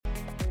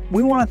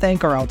We want to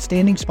thank our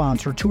outstanding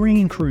sponsor,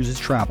 Touring & Cruises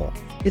Travel.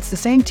 It's the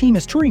same team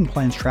as Touring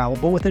Plans Travel,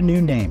 but with a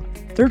new name.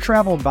 Their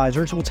travel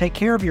advisors will take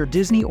care of your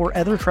Disney or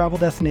other travel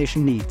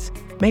destination needs.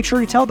 Make sure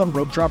you tell them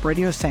Rope Drop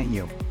Radio sent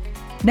you.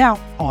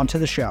 Now, on to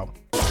the show.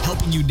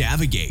 Helping you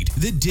navigate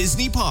the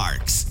Disney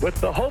parks. With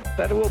the hope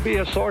that it will be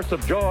a source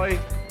of joy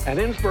and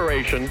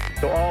inspiration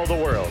to all the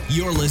world.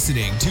 You're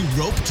listening to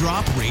Rope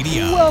Drop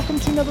Radio. Welcome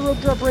to another Rope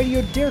Drop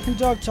Radio. Derek and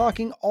Doug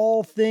talking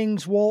all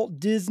things Walt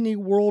Disney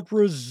World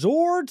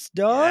Resorts.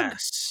 Doug?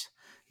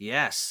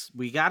 Yes.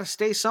 We got to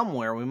stay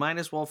somewhere. We might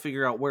as well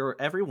figure out where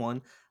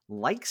everyone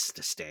likes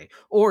to stay.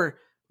 Or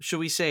should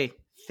we say,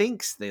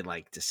 thinks they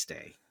like to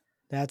stay?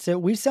 That's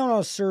it. We sent out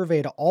a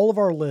survey to all of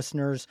our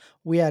listeners.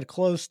 We had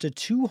close to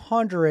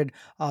 200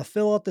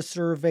 fill out the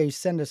survey,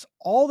 send us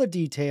all the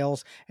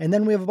details, and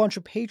then we have a bunch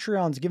of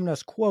Patreons giving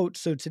us quotes.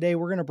 So today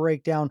we're going to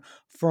break down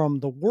from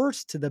the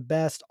worst to the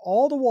best,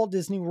 all the Walt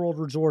Disney World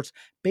resorts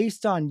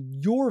based on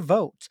your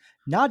vote.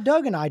 Not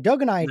Doug and I.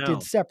 Doug and I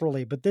did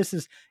separately, but this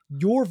is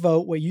your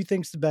vote, what you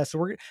think's the best. So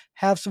we're going to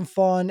have some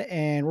fun,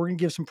 and we're going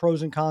to give some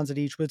pros and cons at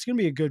each, but it's going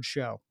to be a good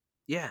show.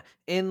 Yeah,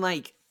 and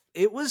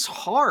it was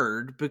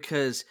hard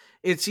because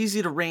it's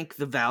easy to rank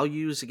the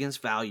values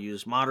against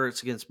values,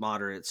 moderates against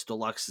moderates,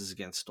 deluxes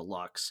against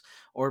deluxe.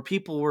 Or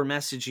people were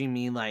messaging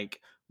me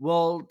like,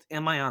 well,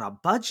 am I on a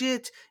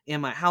budget?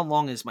 How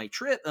long is my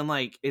trip? I'm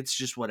like, it's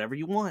just whatever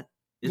you want.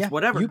 It's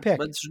whatever. You pick.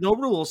 But there's no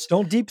rules.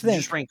 Don't deep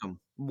think. Just rank them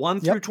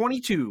 1 through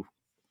 22.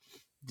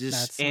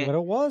 That's what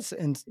it was.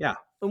 And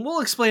and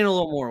we'll explain a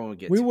little more when we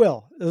get to it. We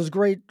will. It was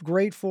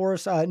great for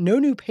us. No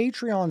new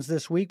Patreons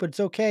this week, but it's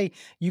okay.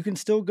 You can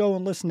still go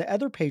and listen to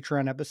other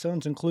Patreon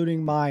episodes,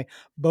 including my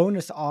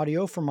bonus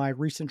audio from my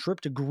recent trip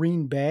to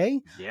Green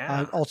Bay.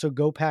 Yeah. Also,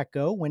 Go Pack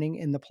Go, winning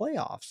in the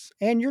playoffs.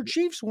 And your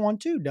Chiefs won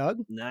too, Doug.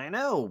 I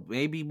know.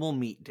 Maybe we'll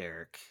meet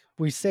Derek.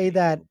 We say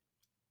that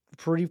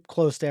pretty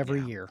close to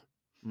every year.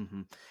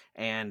 Mm-hmm.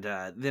 And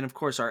then, of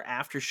course, our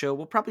after show,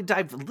 we'll probably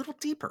dive a little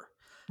deeper.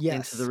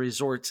 Into the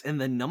resorts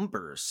and the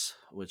numbers,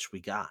 which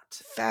we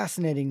got.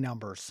 Fascinating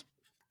numbers.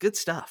 Good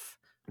stuff.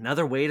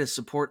 Another way to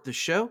support the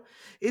show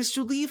is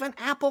to leave an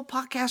Apple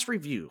Podcast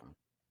review.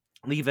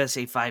 Leave us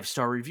a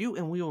 5-star review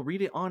and we will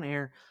read it on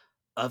air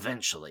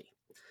eventually.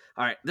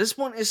 All right, this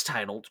one is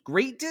titled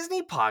Great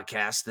Disney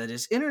Podcast that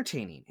is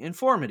entertaining,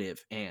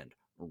 informative, and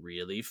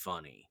really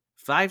funny.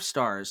 5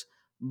 stars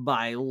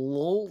by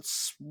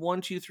Lolz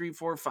 1, 2, 3,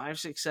 4, 5,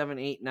 6, 7,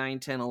 8, 9,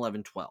 10,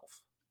 11, 12.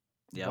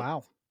 Yep.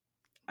 Wow.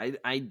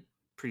 I'm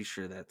pretty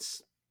sure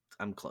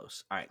I'm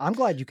close. All right. I'm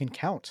glad you can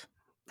count.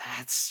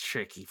 That's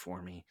tricky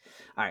for me.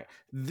 All right.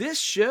 This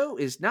show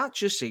is not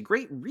just a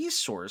great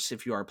resource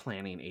if you are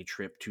planning a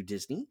trip to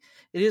Disney.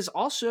 It is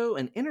also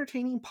an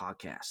entertaining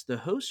podcast. The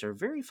hosts are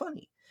very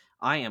funny.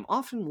 I am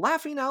often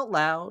laughing out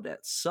loud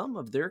at some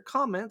of their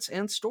comments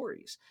and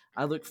stories.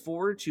 I look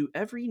forward to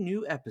every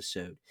new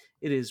episode.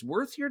 It is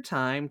worth your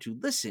time to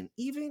listen,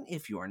 even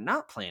if you are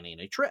not planning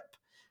a trip.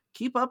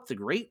 Keep up the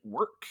great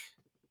work.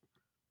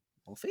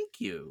 Well, thank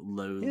you,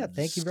 Loads. Yeah,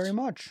 thank you very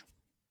much.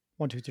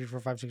 1, 2, 3, 4,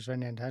 5, 6,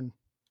 7, 8, 9, 10.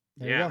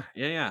 There you go.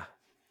 Yeah.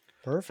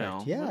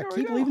 Perfect. So,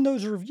 keep leaving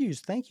those reviews.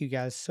 Thank you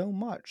guys so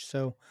much.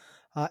 So,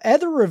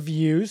 other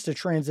reviews to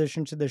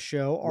transition to the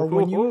show are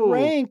when you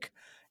rank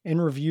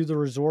and review the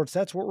resorts.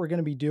 That's what we're going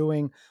to be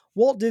doing.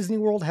 Walt Disney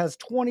World has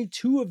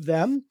 22 of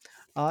them.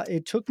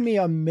 It took me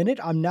a minute.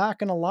 I'm not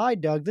going to lie,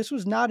 Doug. This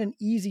was not an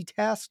easy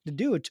task to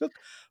do. It took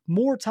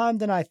more time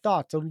than I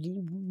thought to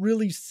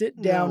really sit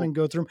down and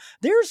go through them.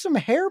 There's some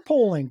hair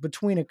pulling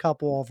between a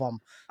couple of them.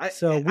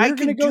 So we're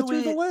going to go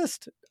through the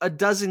list a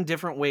dozen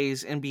different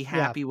ways and be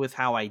happy with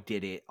how I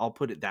did it. I'll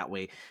put it that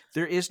way.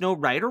 There is no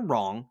right or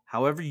wrong.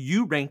 However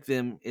you rank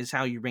them is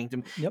how you rank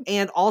them. Yep.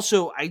 And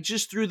also, I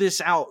just threw this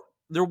out.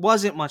 There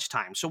wasn't much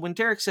time. So when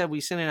Derek said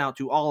we sent it out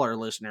to all our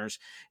listeners,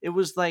 it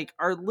was like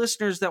our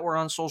listeners that were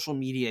on social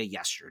media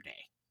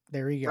yesterday.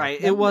 There you go. Right.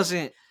 It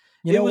wasn't,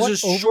 it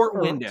was a short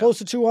window. Close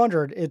to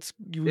 200.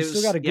 We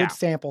still got a good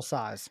sample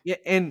size. Yeah.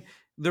 And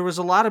there was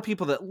a lot of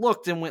people that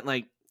looked and went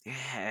like,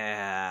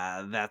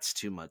 yeah, that's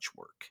too much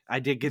work. I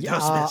did get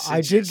those messages.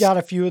 I did got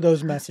a few of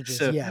those messages.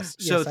 Yes.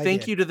 So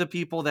thank you to the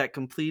people that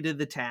completed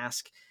the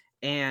task.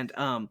 And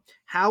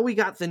how we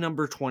got the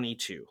number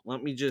 22.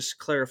 Let me just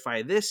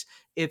clarify this.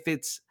 If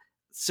it's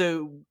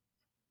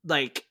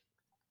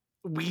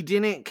we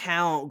didn't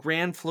count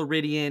Grand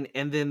Floridian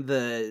and then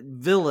the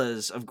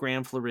villas of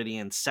Grand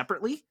Floridian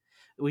separately.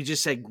 We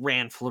just said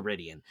Grand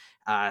Floridian.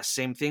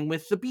 Same thing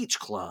with the Beach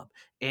Club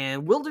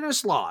and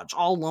Wilderness Lodge,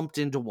 all lumped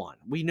into one.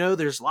 We know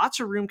there's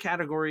lots of room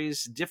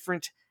categories,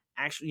 different.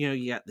 Actually,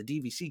 you got the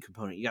DVC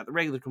component, you got the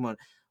regular component.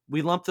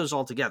 We lump those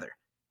all together.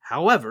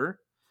 However,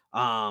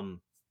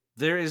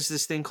 there is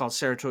this thing called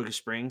Saratoga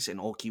Springs and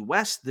Old Key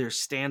West. They're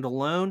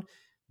standalone.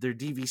 They're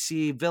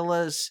DVC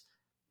villas.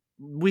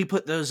 We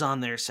put those on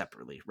there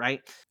separately,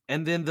 right?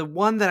 And then the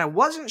one that I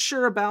wasn't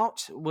sure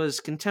about was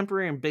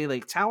Contemporary and Bay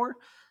Lake Tower.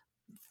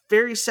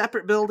 Very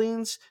separate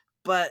buildings,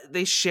 but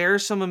they share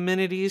some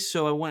amenities.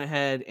 So I went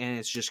ahead and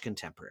it's just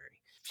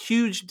Contemporary.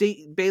 huge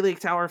Bay Lake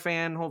Tower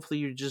fan. Hopefully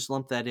you just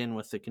lump that in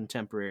with the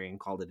contemporary and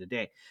called it a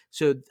day.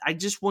 So I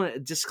just want a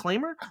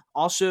disclaimer.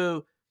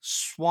 Also,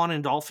 Swan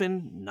and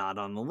Dolphin, not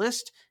on the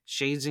list.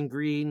 Shades and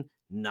Green,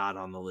 not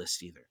on the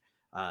list either.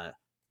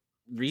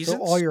 Reasons?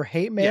 So all your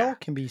hate mail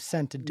can be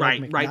sent to Doug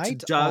McKnight right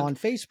to Doug. on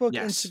Facebook,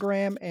 Yes.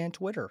 Instagram, and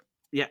Twitter.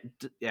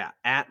 Yeah,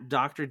 at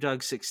Dr.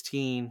 Doug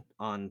 16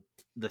 on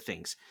the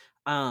things.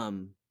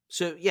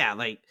 So yeah,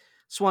 like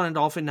Swan and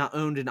Dolphin not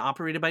owned and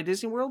operated by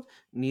Disney World.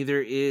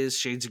 Neither is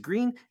Shades of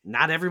Green.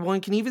 Not everyone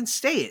can even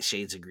stay at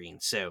Shades of Green.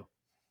 So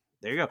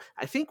there you go.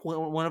 I think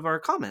one of our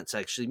comments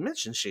actually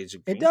mentioned Shades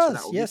of Green. It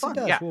does. So yes, it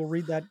does. Yeah. We'll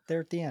read that there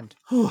at the end.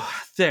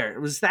 There.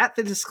 Was that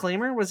the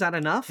disclaimer? Was that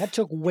enough? That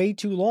took way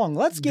too long.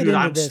 Let's get into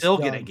I'm this. I'm still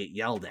going to get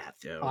yelled at,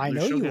 though. I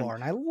know you are,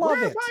 and I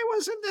love it. Why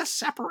wasn't this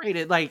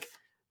separated? Like,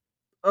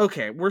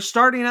 okay, we're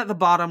starting at the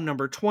bottom,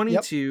 number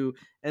 22,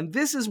 and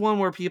this is one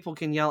where people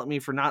can yell at me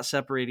for not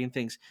separating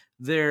things.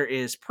 There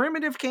is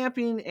primitive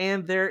camping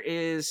and there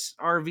is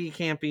RV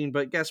camping,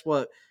 but guess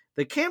what?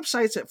 The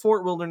campsites at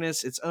Fort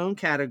Wilderness, its own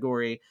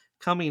category,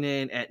 coming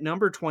in at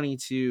number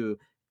 22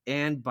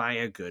 and by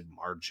a good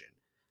margin.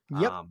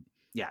 Yep.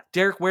 Yeah.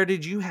 Derek, where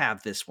did you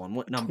have this one?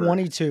 What number?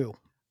 22.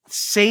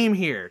 Same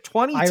here.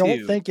 22. I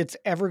don't think it's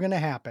ever going to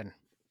happen.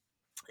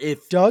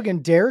 If Doug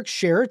and Derek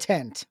share a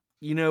tent.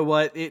 You know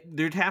what?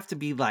 There'd have to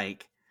be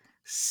like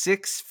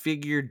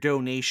 6-figure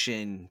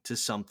donation to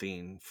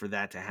something for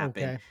that to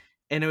happen. Okay.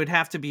 And it would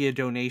have to be a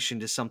donation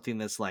to something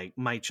that's like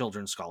My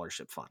Children's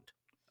Scholarship Fund.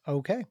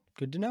 Okay.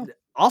 Good to know.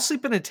 I'll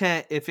sleep in a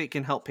tent if it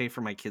can help pay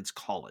for my kids'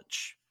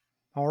 college.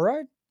 All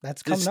right.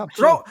 That's coming up.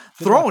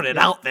 Throwing it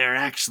out there,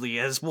 actually,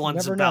 as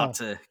one's about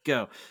to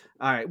go.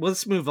 All right. Well,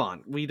 let's move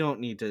on. We don't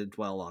need to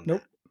dwell on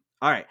that.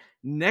 All right.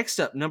 Next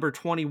up, number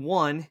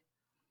 21,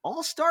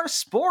 All-Star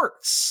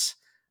Sports.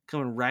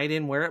 Coming right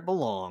in where it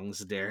belongs,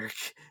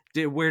 Derek.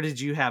 Where did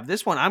you have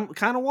this one? I'm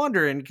kind of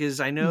wondering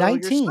because I know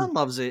 19. Your son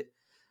loves it.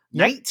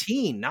 Yep.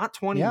 19, not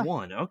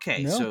 21. Yeah.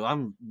 Okay, no. So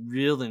I'm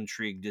real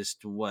intrigued as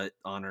to what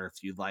on earth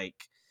you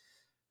like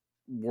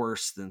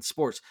worse than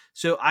sports.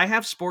 So I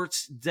have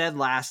sports dead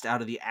last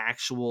out of the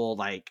actual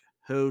like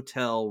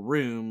hotel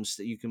rooms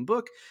that you can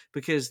book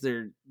because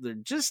they're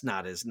just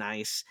not as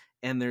nice.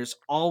 And there's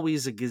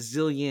always a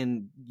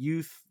gazillion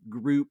youth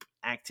group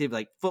activity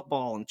like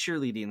football and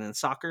cheerleading and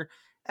soccer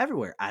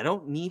everywhere. I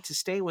don't need to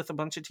stay with a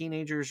bunch of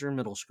teenagers or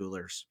middle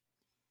schoolers.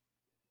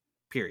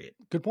 Period.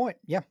 Good point.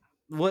 Yeah.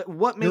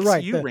 What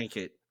makes you rank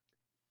it?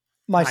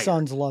 My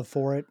son's love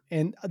for it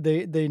and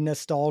the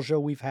nostalgia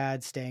we've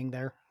had staying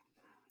there.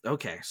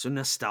 Okay, so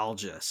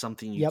nostalgia,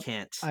 something you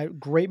can't.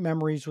 Great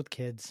memories with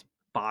kids.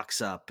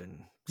 Box up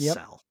and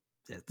sell.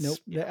 Nope.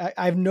 Yeah.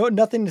 I have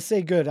nothing to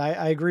say good.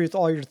 I agree with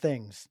all your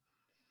things.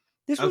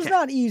 This was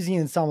not easy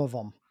in some of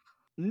them.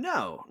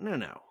 No.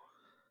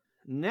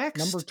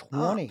 Next,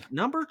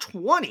 number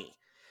 20.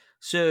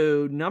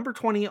 So number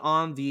 20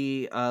 on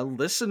the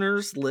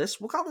listeners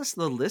list. We'll call this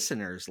the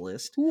listeners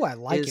list. Ooh, I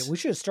like it. We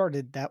should have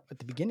started that at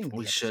the beginning.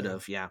 We should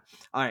have, yeah.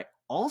 All right,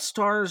 All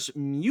Stars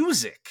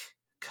Music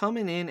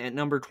coming in at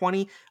number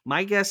 20.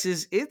 My guess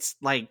is it's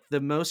like the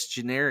most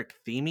generic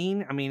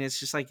theming. I mean, it's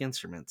just like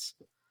instruments.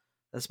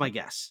 That's my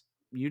guess.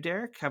 You,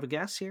 Derek, have a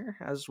guess here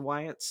as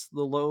why it's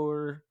the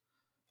lower?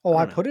 Oh,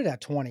 I put it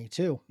at 20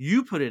 too.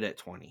 You put it at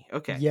 20.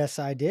 Okay. Yes,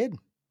 I did.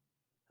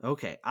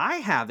 Okay. I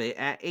have it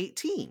at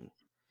 18.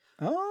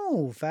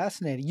 Oh,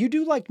 fascinating. You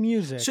do like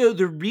music. So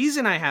the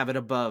reason I have it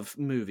above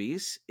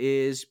movies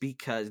is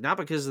not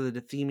because of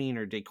the theming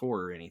or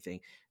decor or anything.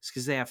 It's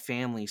because they have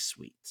family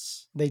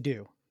suites. They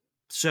do.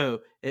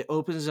 So it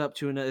opens up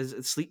to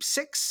another Sleep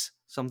 6,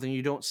 something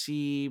you don't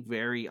see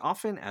very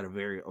often at a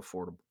very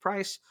affordable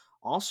price.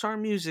 All-star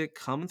music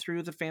come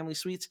through the family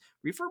suites,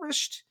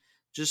 refurbished,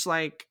 just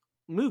like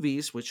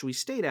movies, which we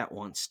stayed at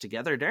once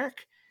together,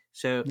 Derek.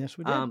 So yes,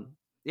 we did.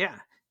 Yeah.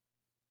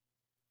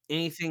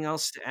 Anything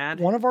else to add?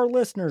 One of our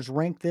listeners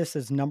ranked this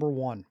as number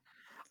 1.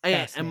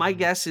 And my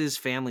guess is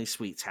family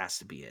suites has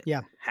to be it.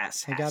 Yeah.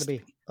 Has got to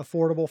be.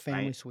 Affordable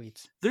family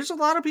suites. There's a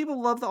lot of people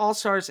who love the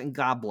All-Stars, and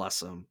God bless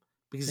them.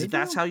 Because if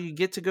that's how you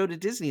get to go to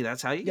Disney,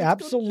 that's how you get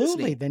to go to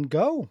Disney. Then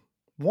go.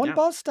 One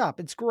bus stop.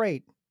 It's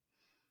great.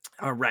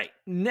 All right.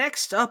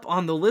 Next up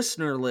on the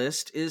listener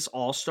list is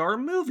All-Star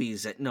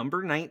Movies at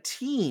number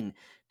 19.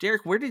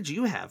 Derek, where did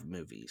you have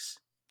movies?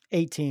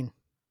 18.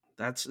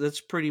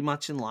 That's pretty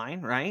much in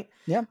line, right?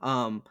 Yeah.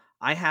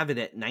 I have it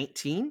at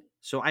 19,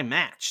 so I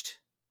matched.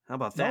 How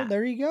about that? Oh,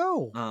 there you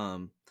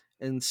go.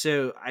 And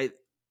so I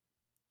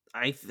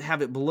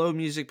have it below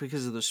music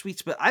because of the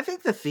suites, but I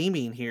think the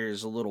theming here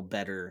is a little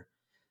better.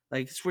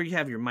 Like it's where you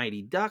have your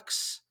Mighty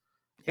Ducks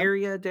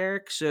area,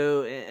 Derek.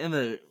 So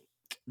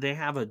they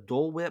have a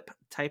Dole Whip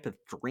type of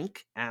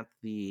drink at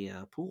the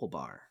pool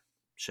bar.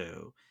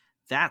 So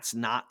that's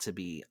not to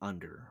be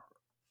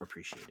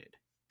underappreciated.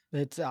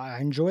 I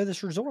enjoy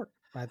this resort.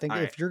 I think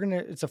if you're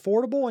it's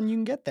affordable and you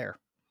can get there.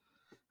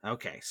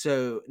 Okay,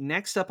 so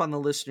next up on the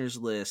listeners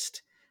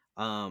list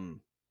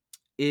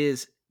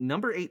is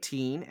number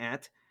 18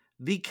 at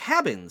the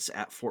Cabins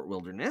at Fort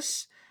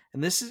Wilderness.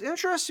 And this is an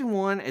interesting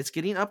one. It's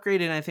getting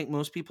upgraded, and I think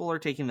most people are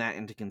taking that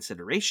into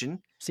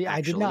consideration. See, I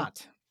did actually.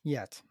 not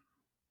yet.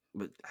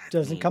 But I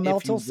Doesn't mean, come out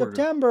if you till were to...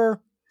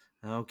 September.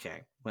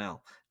 Okay,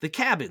 well, the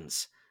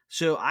cabins.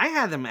 So I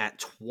had them at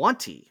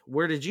 20.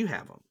 Where did you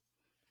have them?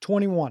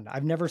 21.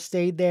 I've never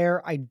stayed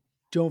there. I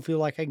don't feel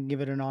like I can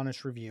give it an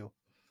honest review.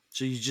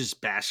 So you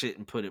just bash it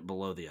and put it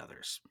below the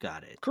others.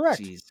 Got it.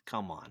 Correct. Jeez,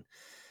 come on.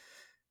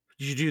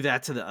 Did you do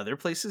that to the other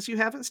places you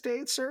haven't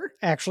stayed, sir?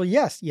 Actually,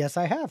 yes. Yes,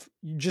 I have.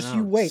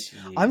 You wait.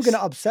 Geez. I'm going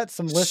to upset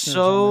some listeners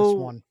on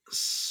this one.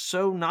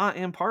 So not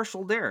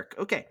impartial, Derek.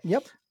 Okay.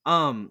 Yep.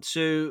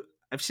 So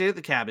I've stayed at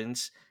the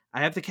cabins.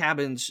 I have the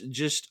cabins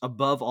just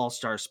above All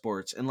Star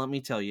Sports, and let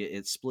me tell you,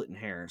 it's splitting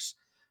hairs.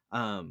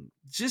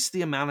 Just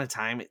the amount of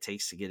time it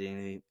takes to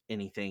get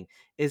anything.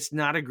 It's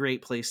not a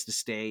great place to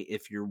stay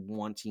if you're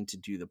wanting to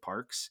do the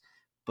parks,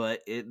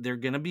 but they're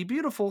gonna be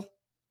beautiful.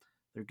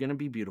 They're gonna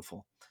be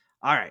beautiful.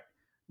 All right,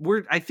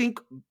 I think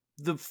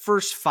the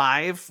first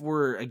 5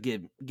 were a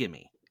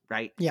gimme,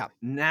 right? Yeah.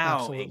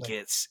 Now absolutely. It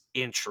gets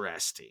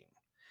interesting.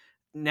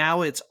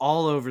 Now it's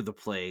all over the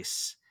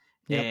place.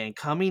 Yep. And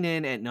coming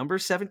in at number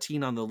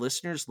 17 on the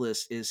listeners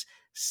list is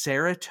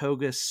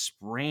Saratoga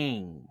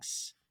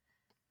Springs.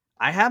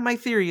 I have my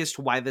theory as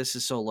to why this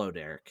is so low,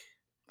 Derek.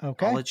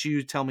 Okay. I'll let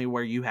you tell me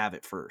where you have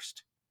it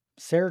first.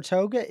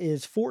 Saratoga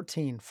is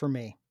 14 for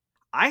me.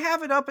 I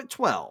have it up at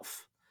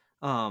 12.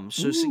 So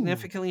Ooh.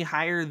 significantly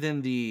higher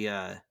than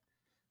the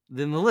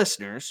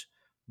listeners,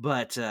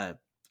 but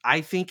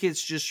I think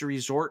it's just a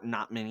resort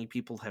not many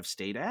people have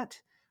stayed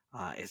at.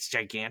 It's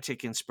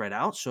gigantic and spread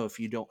out, so if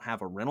you don't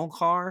have a rental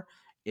car,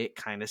 it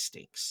kind of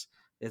stinks.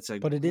 It's a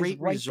But it is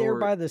great right resort there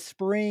by the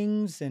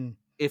springs, and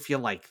if you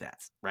like that,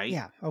 right?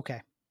 yeah,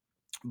 okay.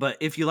 But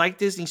if you like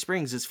Disney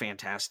Springs, it's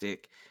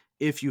fantastic.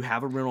 If you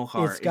have a rental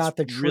car, It's got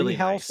the tree really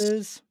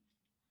houses.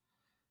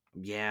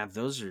 Nice. Yeah,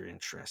 those are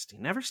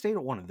interesting. Never stayed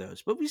at one of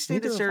those, but we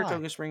stayed Neither at have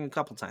Saratoga I. Spring a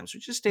couple times. We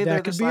just stayed there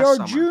That could this be last our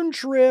summer. June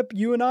trip,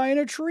 you and I in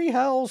a tree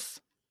house.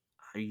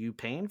 Are you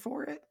paying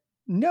for it?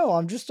 No,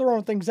 I'm just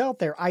throwing things out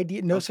there.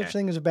 No such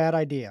thing as a bad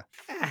idea.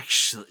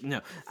 Actually,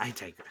 no, I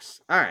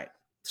digress. All right.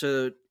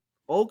 So,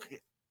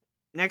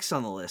 next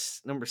on the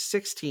list, number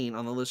 16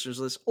 on the listeners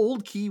list,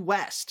 Old Key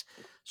West.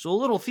 So, a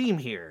little theme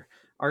here.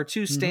 Our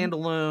 2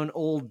 standalone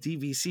old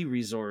DVC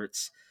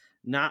resorts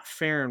not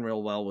faring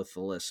real well with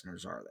the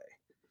listeners, are they?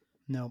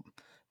 No.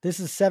 This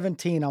is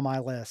 17 on my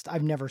list.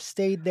 I've never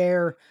stayed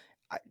there.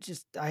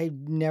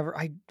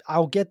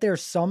 I'll get there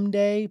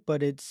someday,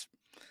 but it's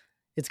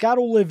got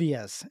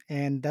Olivia's,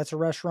 and that's a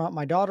restaurant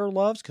my daughter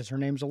loves because her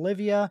name's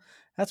Olivia.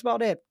 That's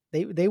about it.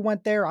 They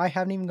went there. I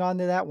haven't even gone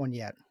to that one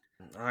yet.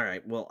 All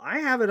right. Well, I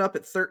have it up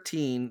at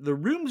 13. The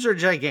rooms are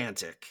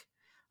gigantic.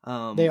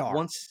 They are.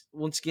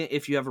 Once again,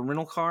 if you have a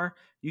rental car,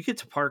 you get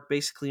to park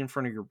basically in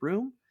front of your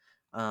room.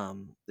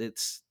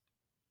 It's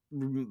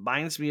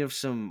reminds me of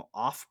some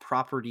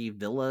off-property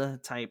villa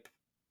type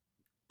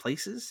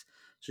places.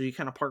 So you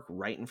kind of park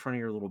right in front of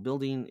your little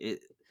building.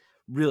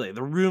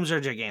 The rooms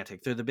are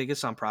gigantic. They're the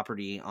biggest on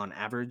property on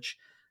average.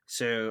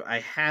 So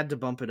I had to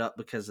bump it up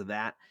because of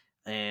that.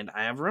 And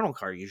I have a rental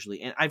car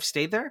usually, and I've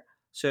stayed there.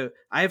 So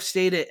I have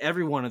stayed at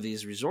every one of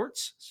these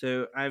resorts.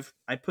 So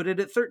I put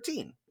it at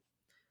 13.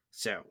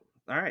 So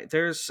all right,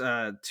 there's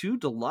 2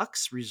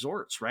 deluxe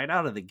resorts right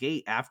out of the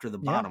gate after the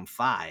bottom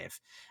 5.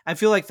 I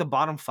feel like the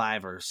bottom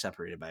 5 are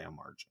separated by a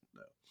margin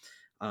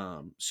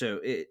though. So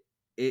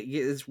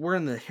we're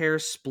in the hair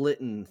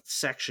splitting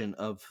section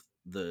of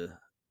the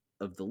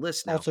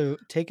list now. Also,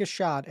 take a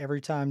shot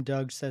every time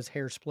Doug says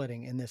hair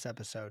splitting in this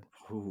episode.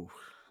 Ooh,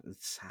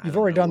 you've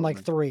already done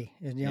like 3,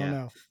 and you don't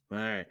know.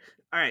 All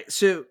right.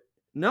 So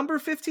number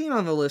 15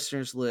 on the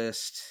listeners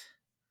list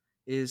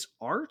is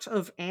Art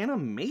of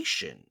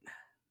Animation.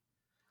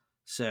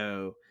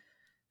 So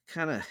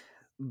kind of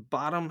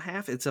bottom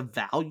half. It's a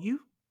value,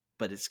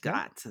 but it's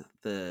got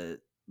the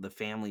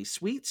family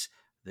suites.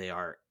 They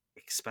are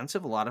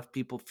expensive. A lot of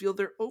people feel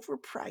they're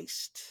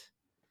overpriced.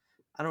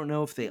 I don't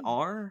know if they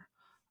are,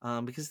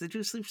 because they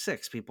do sleep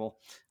 6 people.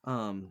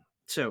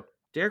 So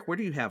Derek, where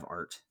do you have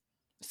Art?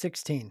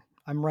 16.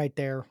 I'm right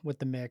there with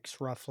the mix,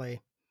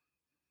 roughly.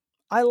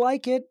 I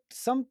like it.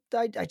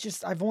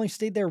 I've only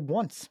stayed there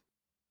once,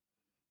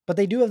 but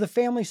they do have the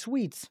family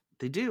suites.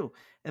 They do,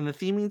 and the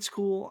theming's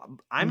cool.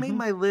 I made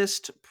my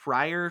list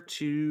prior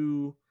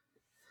to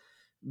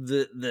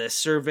the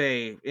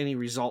survey, any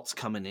results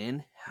coming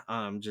in.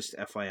 Just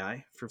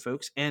FYI for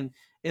folks. And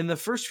in the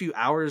first few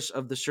hours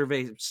of the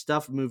survey,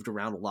 stuff moved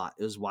around a lot.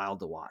 It was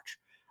wild to watch.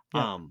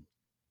 Yeah.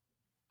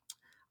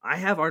 I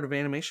have Art of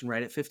Animation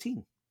right at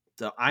 15.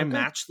 So I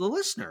matched the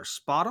listener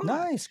spot on.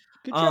 Nice.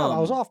 Good job. I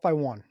was off by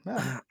 1.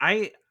 Yeah.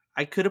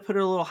 I could have put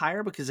it a little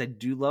higher because I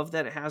do love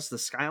that it has the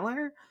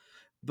Skyliner.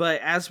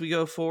 But as we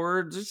go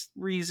forward, just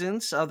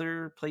reasons,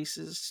 other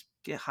places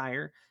get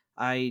higher.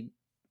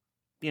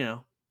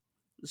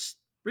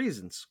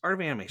 Reasons. Art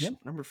of Animation,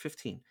 number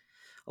 15.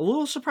 A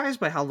little surprised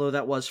by how low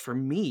that was for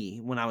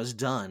me when I was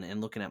done and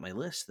looking at my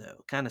list,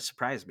 though. Kind of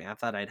surprised me. I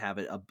thought I'd have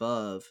it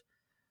above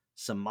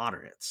some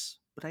moderates,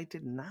 but I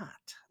did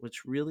not,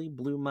 which really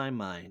blew my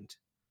mind.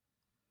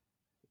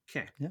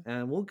 Okay.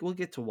 We'll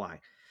get to why.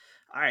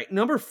 All right.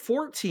 Number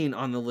 14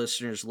 on the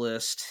listeners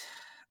list.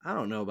 I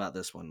don't know about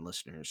this one,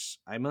 listeners.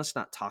 I must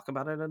not talk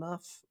about it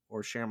enough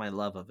or share my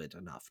love of it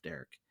enough,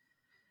 Derek.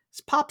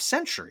 It's Pop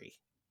Century.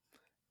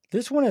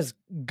 This one has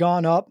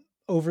gone up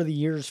over the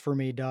years for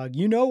me, Doug.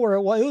 You know where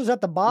it was. It was at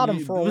the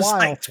bottom for a while.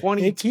 Like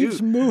 22 it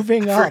keeps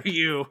moving for up.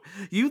 you.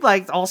 You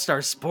liked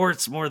All-Star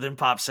Sports more than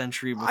Pop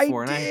Century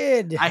before. I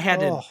did. I had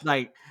to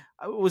like,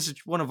 it was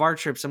one of our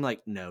trips. I'm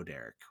like, no,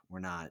 Derek, we're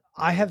not.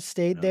 No, I have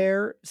stayed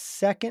there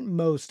second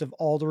most of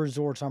all the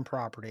resorts on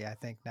property, I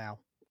think now.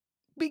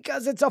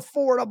 Because it's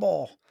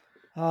affordable.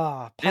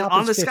 Pop and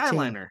on is the 15.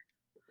 Skyliner.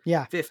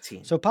 Yeah.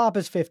 15. So Pop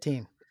is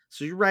 15.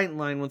 So you're right in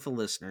line with the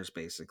listeners,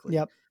 basically.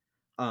 Yep.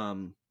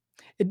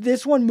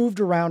 This one moved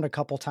around a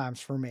couple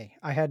times for me.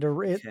 I had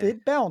to,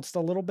 it bounced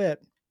a little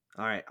bit.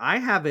 All right. I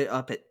have it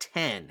up at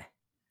 10.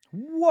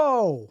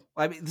 Whoa.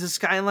 I mean, the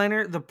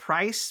Skyliner, the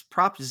price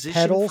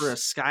proposition for a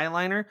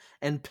Skyliner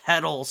and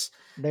pedals.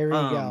 There you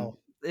go.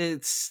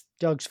 It's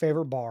Doug's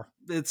favorite bar.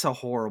 It's a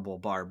horrible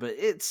bar, but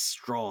it's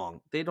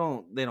strong. They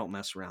don't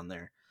mess around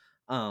there.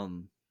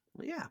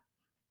 Yeah.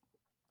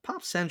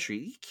 Pop Century.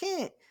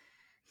 You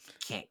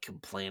can't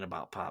complain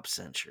about Pop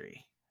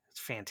Century. It's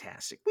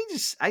fantastic.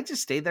 I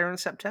just stayed there in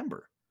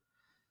September.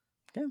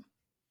 Yeah.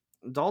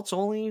 Adults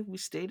only. We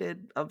stayed at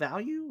a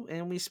value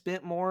and we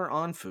spent more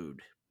on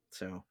food.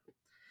 So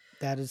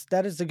that is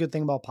the good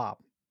thing about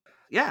Pop.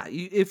 Yeah,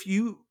 if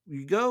you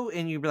go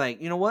and you be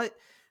like, you know what,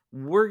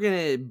 we're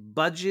gonna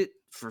budget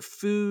for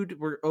food.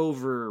 We're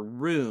over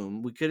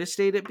room. We could have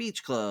stayed at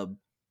Beach Club,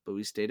 but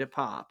we stayed at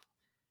Pop,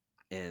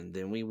 and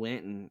then we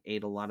went and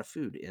ate a lot of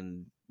food.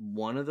 And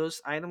one of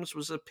those items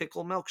was a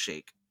pickle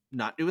milkshake.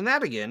 Not doing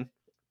that again.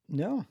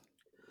 No.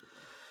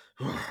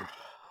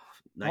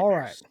 All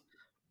right.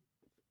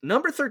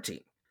 Number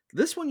 13.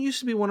 This one used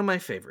to be one of my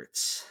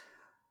favorites.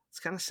 It's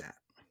kind of sad.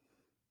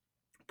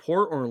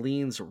 Port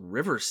Orleans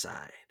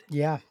Riverside.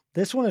 Yeah,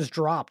 this one has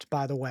dropped,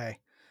 by the way.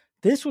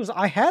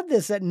 I had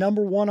this at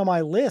number 1 on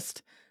my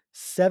list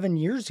 7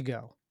 years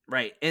ago.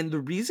 Right. And the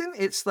reason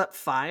it slept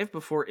 5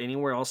 before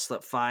anywhere else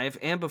slept 5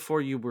 and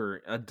before you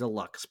were a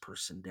deluxe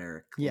person,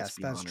 Derek. Yes,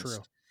 that's true.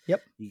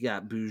 Yep. You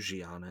got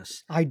bougie on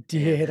us. I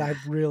did. I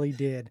really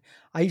did.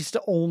 I used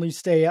to only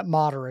stay at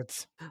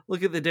moderates.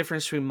 Look at the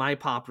difference between my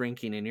Pop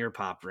ranking and your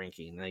Pop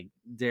ranking. Like,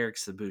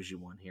 Derek's the bougie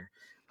one here.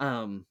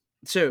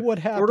 So what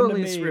happened Port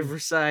Orleans to me?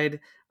 Riverside,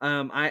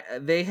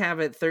 they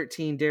have it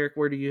 13. Derek,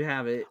 where do you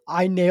have it?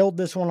 I nailed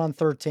this one on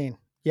 13.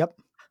 Yep.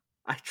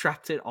 I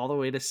dropped it all the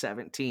way to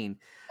 17.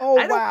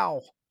 Oh,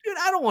 wow. Dude,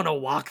 I don't want to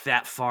walk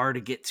that far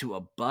to get to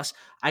a bus.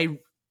 I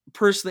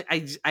personally,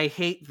 I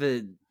hate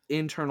the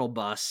internal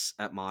bus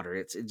at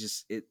moderates.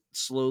 It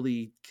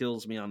slowly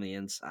kills me on the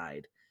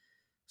inside.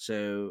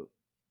 So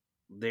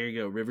there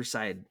you go.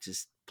 Riverside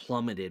just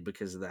plummeted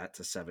because of that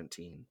to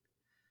 17.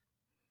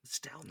 It's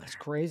down there. That's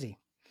crazy.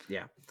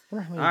 Yeah. All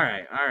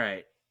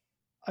right.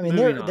 I mean,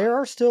 there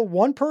are still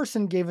one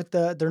person gave it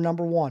their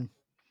number 1.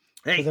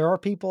 Hey, so there are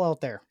people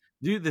out there.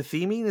 Dude, the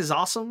theming is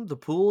awesome. The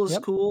pool is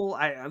cool.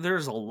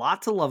 There's a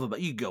lot to love about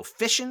it. You go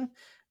fishing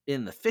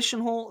in the fishing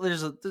hole.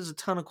 There's a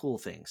ton of cool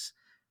things.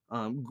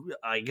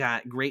 I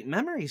got great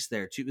memories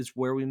there too. It's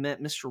where we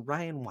met Mr.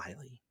 Ryan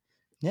Wiley.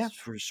 Yeah.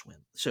 For a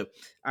swim. So,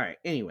 all right.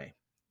 Anyway,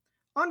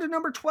 on to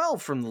number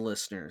 12 from the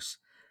listeners.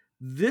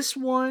 This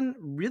one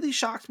really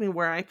shocked me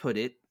where I put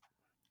it.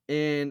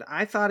 And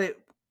I thought it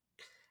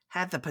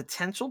had the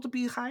potential to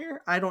be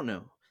higher. I don't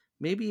know.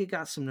 Maybe it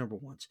got some number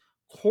 1s.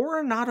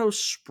 Coronado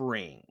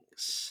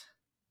Springs.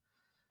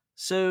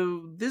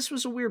 So this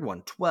was a weird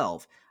one.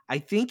 12. I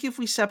think if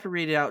we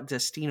separated out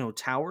Destino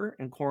Tower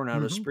and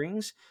Coronado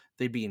Springs,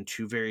 they'd be in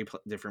 2 very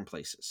different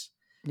places.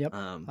 Yep,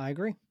 I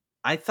agree.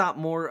 I thought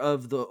more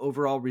of the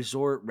overall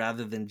resort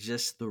rather than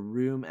just the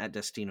room at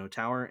Destino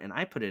Tower, and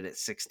I put it at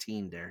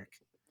 16, Derek.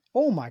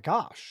 Oh my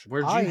gosh.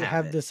 Where'd you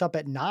have this up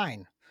at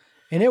 9.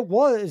 And it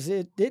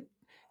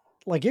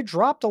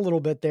dropped a little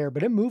bit there,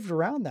 but it moved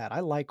around that. I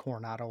like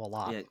Coronado a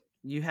lot. Yeah,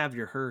 you have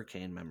your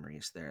hurricane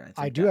memories there.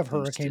 I do have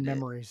hurricane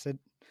memories.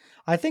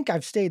 I think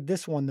I've stayed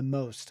this one the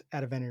most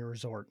out of any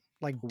resort.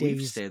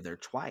 We've stayed there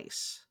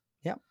twice.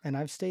 Yep, and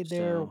I've stayed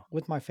there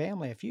with my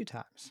family a few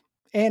times.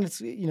 And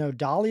it's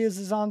Dahlia's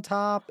is on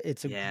top.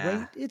 It's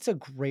a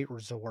great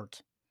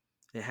resort.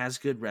 It has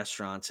good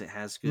restaurants. It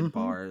has good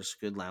bars,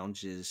 good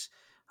lounges.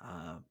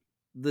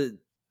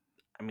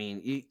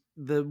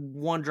 The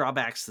one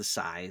drawback's the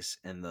size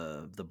and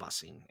the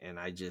busing, and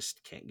I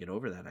just can't get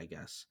over that, I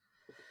guess.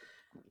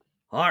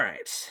 All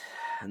right.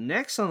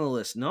 Next on the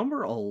list,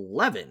 number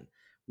 11.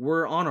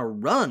 We're on a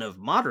run of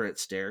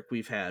moderates, Derek.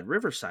 We've had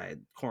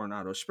Riverside,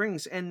 Coronado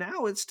Springs, and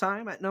now it's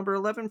time at number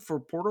 11 for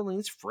Port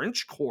Orleans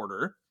French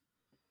Quarter.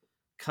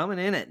 Coming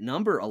in at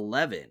number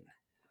 11.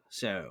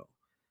 So,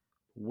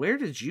 where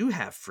did you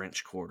have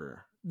French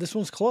Quarter? This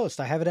one's close.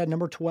 I have it at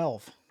number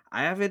 12.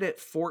 I have it at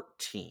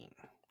 14.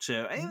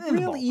 So,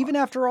 really, even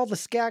after all the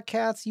Scat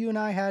Cats you and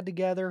I had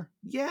together?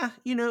 Yeah,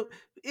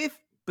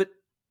 but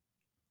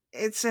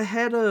it's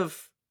ahead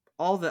of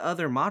all the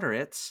other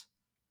moderates.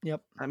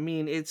 Yep. I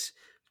mean, it's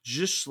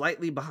just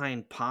slightly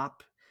behind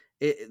Pop.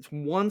 It's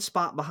one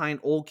spot behind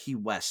Old Key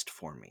West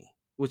for me,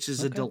 which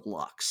is a Okay.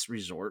 deluxe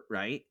resort,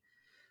 right?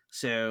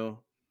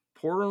 So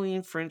Port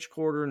Orleans French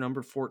Quarter,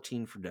 number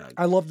 14 for Doug.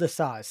 I love the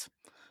size.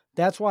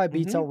 That's why it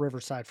beats out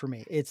Riverside for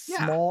me. It's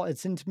Yeah. small,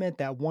 it's intimate,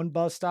 that one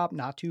bus stop,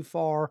 not too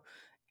far.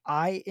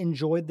 I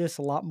enjoyed this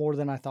a lot more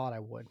than I thought I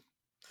would.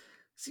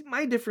 See,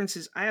 my difference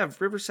is I have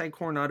Riverside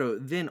Coronado,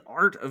 then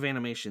Art of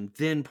Animation,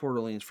 then Port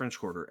Orleans French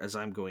Quarter as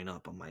I'm going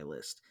up on my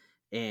list.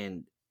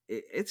 And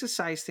it's a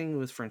size thing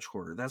with French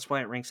Quarter. That's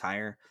why it ranks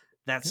higher.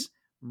 That's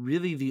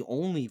really the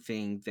only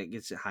thing that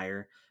gets it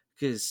higher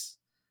because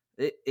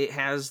it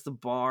has the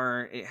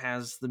bar, it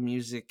has the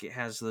music, it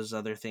has those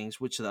other things,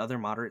 which the other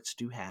moderates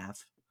do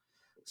have.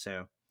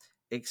 So,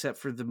 except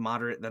for the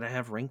moderate that I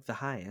have ranked the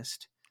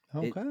highest,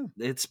 Okay.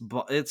 it's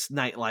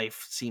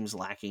nightlife seems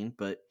lacking,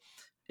 but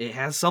it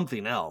has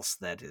something else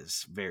that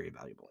is very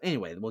valuable.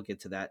 Anyway, we'll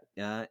get to that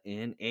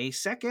in a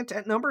second.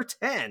 At number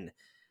 10,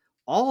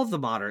 all of the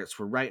moderates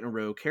were right in a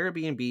row.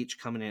 Caribbean Beach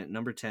coming in at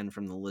number 10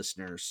 from the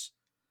listeners.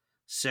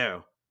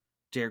 So,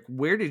 Derek,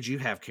 where did you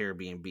have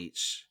Caribbean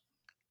Beach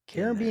in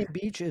Caribbean there?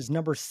 Beach is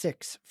number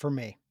 6 for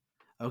me.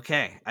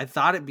 Okay, I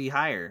thought it'd be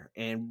higher.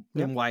 And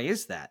why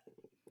is that?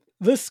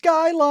 The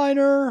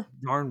Skyliner.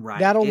 Darn right.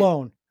 That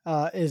alone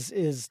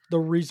is the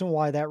reason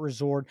why that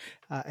resort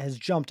has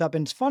jumped up.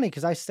 And it's funny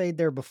because I stayed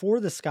there before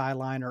the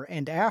Skyliner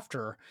and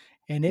after,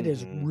 and it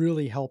has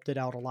really helped it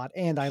out a lot.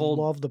 And I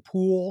love the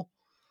pool,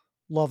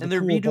 love the and they're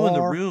pool redoing the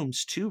bar.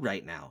 rooms too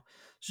right now.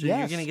 So you're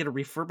going to Yes. get a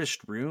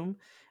refurbished room.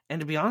 And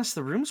to be honest,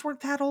 the rooms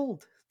weren't that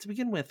old to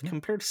begin with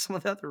compared to some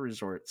of the other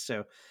resorts.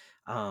 So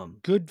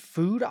good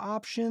food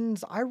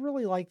options. I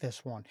really like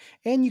this one.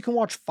 And you can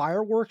watch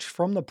fireworks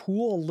from the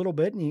pool a little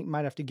bit, and you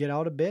might have to get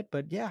out a bit,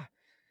 but yeah,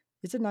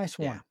 it's a nice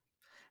one.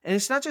 And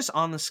it's not just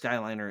on the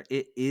Skyliner,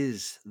 it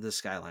is the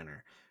Skyliner.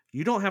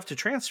 You don't have to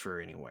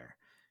transfer anywhere.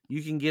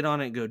 You can get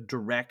on it and go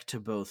direct to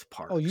both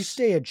parks. Oh, you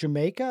stay at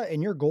Jamaica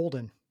and you're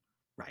golden.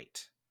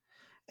 Right.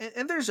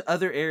 And there's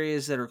other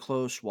areas that are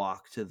close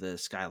walk to the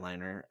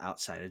Skyliner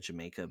outside of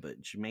Jamaica,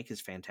 but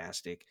Jamaica's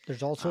fantastic.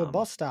 There's also a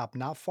bus stop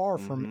not far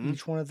from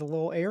each one of the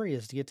little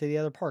areas to get to the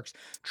other parks.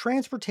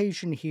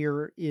 Transportation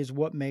here is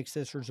what makes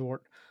this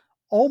resort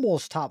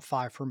almost top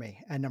 5 for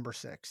me at number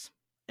 6.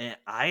 And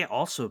I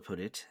also put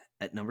it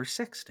at number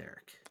 6,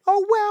 Derek.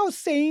 Oh, wow.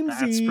 Same.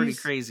 That's pretty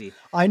crazy.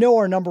 I know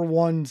our number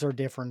ones are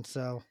different,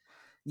 so.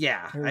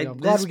 Yeah. I'm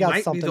glad we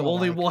got something might be the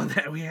only alike. one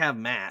that we have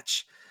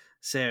match.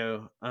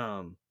 So,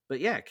 but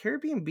yeah,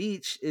 Caribbean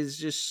Beach is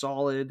just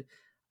solid.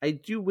 I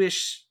do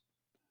wish,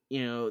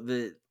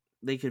 that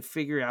they could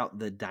figure out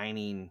the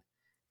dining.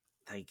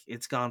 Like,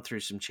 it's gone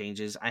through some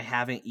changes. I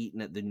haven't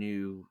eaten at the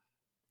new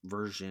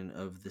version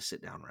of the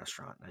sit down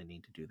restaurant. I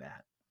need to do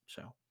that.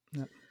 So,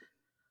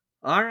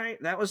 all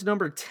right, that was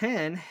number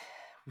 10.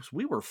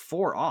 We were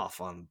 4 off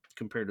on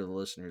compared to the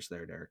listeners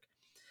there, Derek.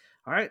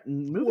 All right,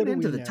 moving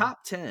into the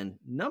top 10.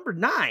 Number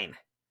 9.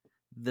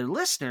 The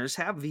listeners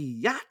have the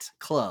Yacht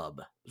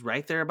Club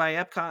right there by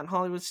Epcot and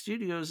Hollywood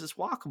Studios. It's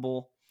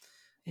walkable.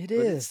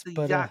 It's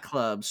the Yacht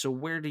Club. So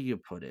where do you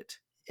put it?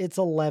 It's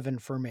 11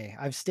 for me.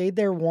 I've stayed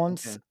there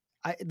once.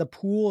 The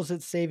pool is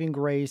at Saving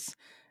Grace,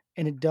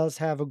 and it does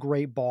have a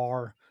great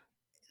bar.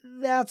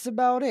 That's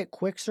about it.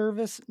 Quick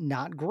service,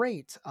 not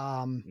great.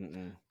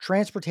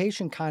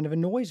 Transportation kind of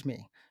annoys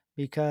me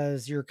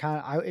because you're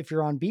if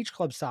you're on Beach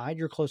Club side,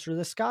 you're closer to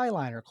the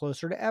Skyliner,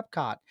 closer to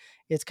Epcot.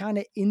 It's kind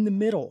of in the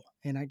middle,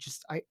 and I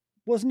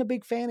wasn't a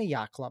big fan of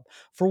Yacht Club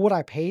for what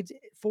I paid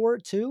for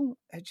it too.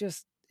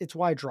 It's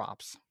why it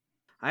drops.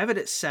 I have it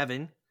at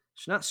 7.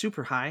 It's not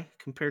super high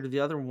compared to the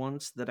other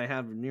ones that I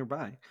have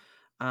nearby.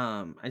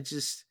 It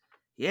just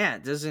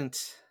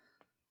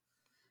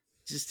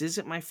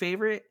isn't my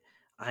favorite.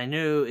 I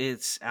know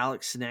it's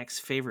Alex Sinek's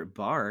favorite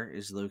bar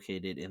is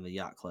located in the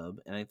Yacht Club,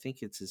 and I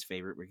think it's his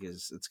favorite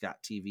because it's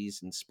got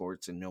TVs and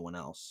sports and no one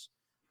else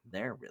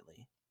there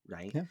really,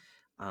 right?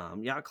 Yeah.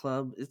 Yacht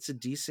Club, it's a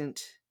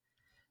decent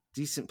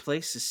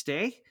place to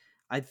stay.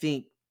 I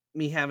think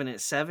me having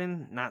it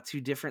 7, not too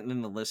different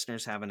than the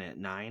listeners having it at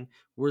 9.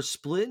 We're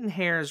splitting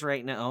hairs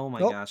right now. Oh my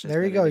gosh.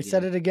 There you go. He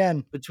said it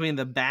again. Between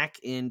the back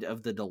end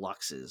of the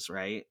deluxes,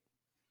 right?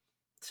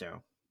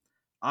 So,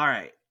 all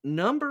right.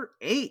 Number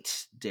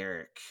 8,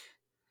 Derek.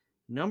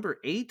 Number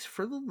 8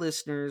 for the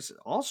listeners.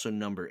 Also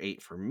number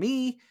 8 for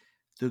me.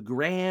 The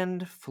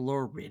Grand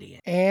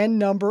Floridian. And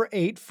number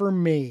 8 for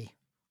me.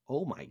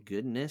 Oh my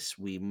goodness.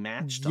 We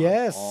matched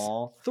on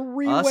all.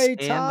 3-way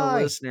tie. And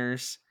the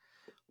listeners.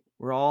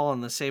 We're all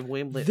on the same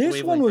wavelength.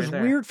 This one was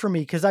weird for me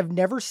because I've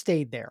never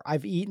stayed there.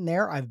 I've eaten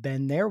there. I've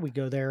been there. We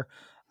go there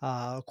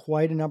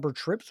quite a number of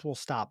trips. We'll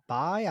stop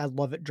by. I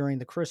love it during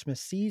the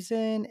Christmas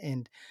season.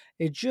 And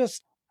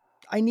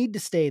I need to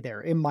stay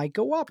there. It might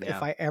go up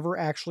if I ever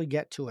actually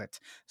get to it.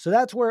 So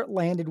that's where it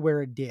landed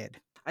where it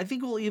did. I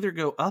think we'll either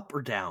go up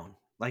or down.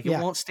 Like it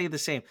won't stay the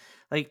same.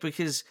 Like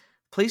because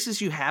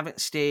places you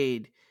haven't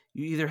stayed,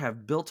 you either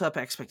have built up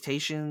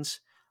expectations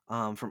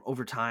from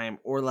over time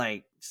or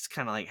like it's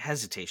kind of like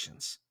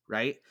hesitations,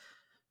 right?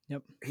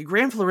 Yep.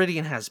 Grand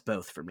Floridian has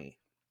both for me.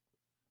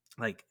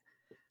 like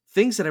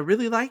things that I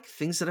really like,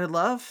 things that I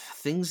love,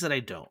 things that I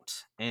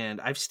don't.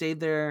 And I've stayed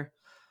there.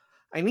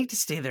 I need to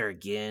stay there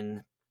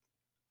again.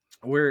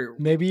 We're,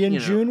 Maybe in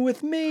June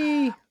with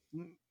me.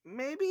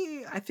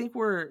 maybe I think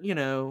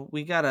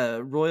we got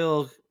a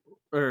Royal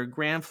or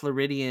Grand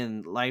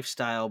Floridian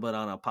lifestyle, but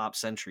on a Pop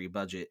Century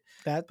budget.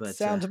 That But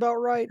sounds about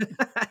right.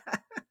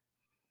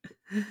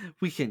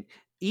 we can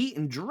eat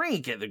and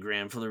drink at the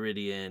Grand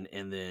Floridian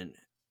and then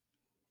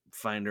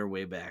find our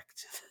way back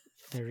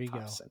to There you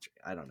Pop go. Century.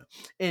 I don't know.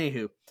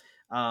 Anywho,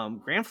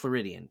 Grand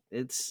Floridian.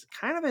 It's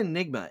kind of an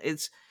enigma.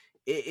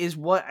 It is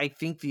what I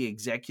think the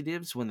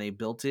executives, when they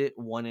built it,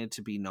 wanted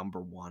to be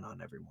number one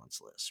on everyone's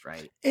list,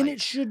 right? And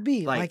it should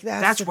be. Like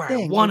that's the where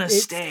thing. I want to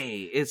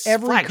stay. It's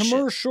every flagship.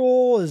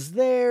 commercial is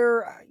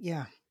there.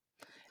 Yeah.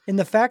 And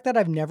the fact that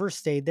I've never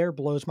stayed there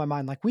blows my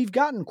mind. Like we've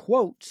gotten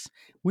quotes.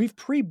 We've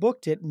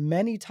pre-booked it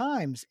many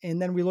times.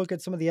 And then we look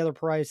at some of the other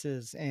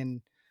prices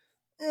and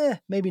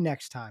maybe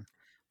next time.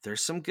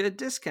 There's some good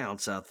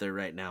discounts out there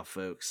right now,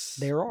 folks.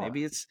 There are.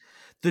 Maybe it's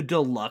the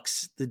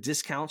deluxe. The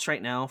discounts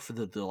right now for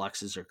the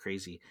deluxes are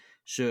crazy.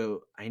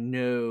 So I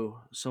know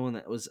someone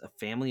that was a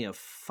family of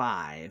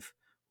 5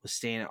 was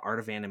staying at Art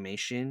of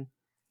Animation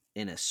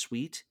in a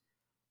suite.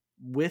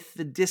 With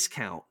the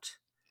discount,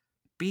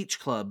 Beach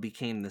Club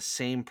became the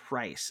same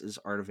price as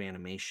Art of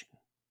Animation.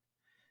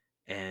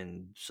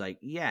 And it's like,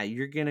 yeah,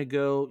 you're going to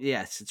go,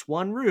 yes, it's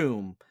one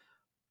room,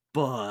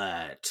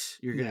 but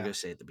you're going to go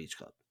stay at the Beach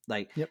Club.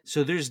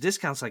 So there's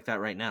discounts like that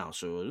right now.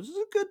 So this is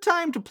a good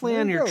time to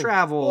plan your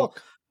travel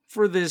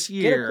for this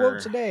year. Get a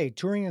quote today.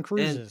 Touring and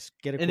cruises.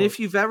 Get a quote. And if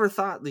you've ever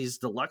thought these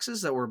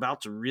deluxes that we're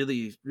about to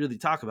really, really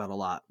talk about a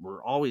lot,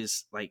 we're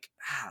always like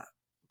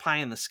pie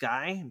in the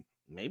sky.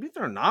 Maybe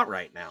they're not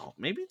right now.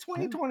 Maybe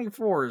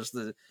 2024 is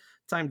the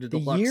time to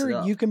deluxe the year it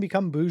up. You can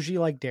become bougie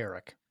like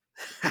Derek.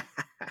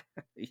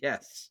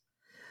 Yes.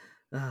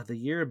 The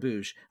year of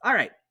bouge. All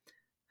right.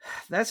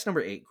 That's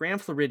number 8.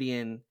 Grand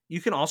Floridian.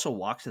 You can also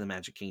walk to the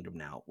Magic Kingdom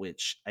now,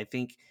 which I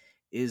think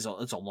it's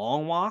a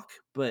long walk,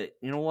 but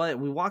you know what?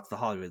 We walked the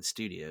Hollywood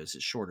Studios.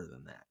 It's shorter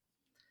than that.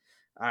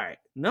 All right.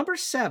 Number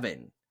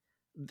 7.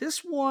 This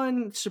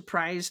one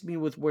surprised me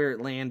with where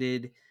it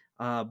landed,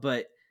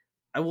 but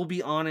I will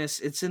be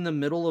honest, it's in the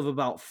middle of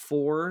about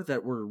 4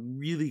 that were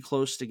really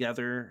close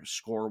together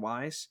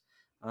score-wise.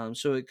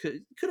 So it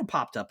could have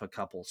popped up a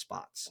couple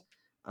spots.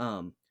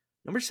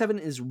 Number 7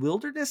 is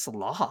Wilderness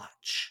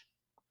Lodge.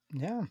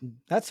 Yeah,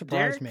 that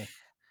surprised me.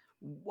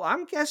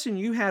 I'm guessing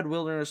you had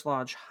Wilderness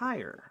Lodge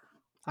higher.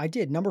 I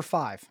did, number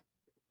 5.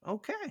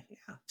 Okay,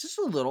 yeah, just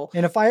a little.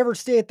 And if I ever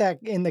stay at that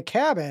in the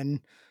cabin,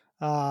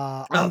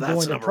 I'm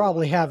going to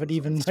probably have it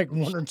even like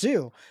 1 or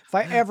 2. If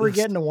I ever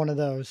get into one of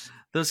those.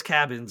 Those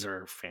cabins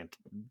are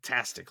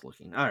fantastic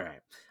looking. All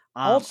right.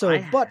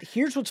 But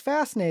here's what's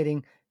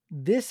fascinating.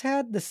 This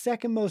had the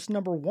second most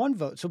number 1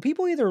 vote. So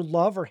people either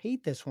love or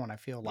hate this one, I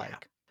feel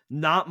like.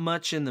 Not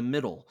much in the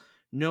middle.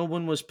 No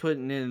one was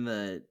putting in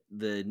the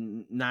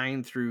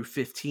 9 through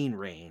 15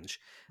 range.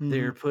 Mm-hmm.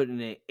 They're putting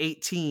it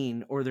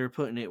 18 or they're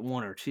putting it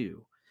 1 or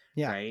 2.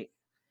 Yeah. Right.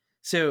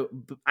 So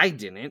I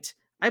didn't.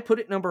 I put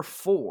it number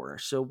 4.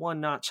 So 1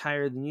 notch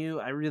higher than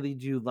you. I really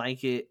do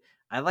like it.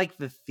 I like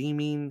the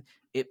theming.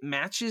 It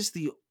matches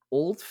the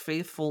Old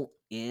Faithful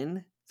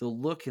Inn, the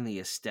look and the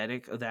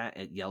aesthetic of that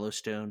at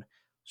Yellowstone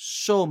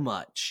so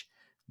much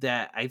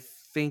that I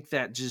think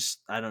that just,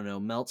 I don't know,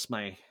 melts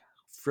my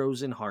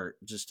frozen heart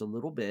just a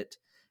little bit,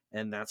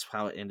 and that's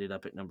how it ended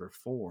up at number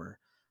 4.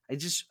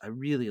 I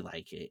really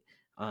like it.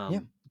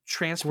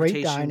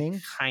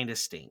 Transportation kind of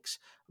stinks,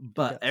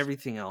 but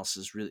everything else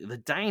is really, the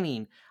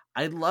dining,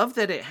 I love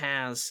that it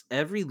has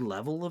every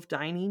level of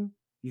dining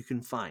you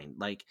can find.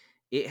 Like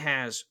it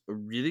has a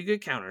really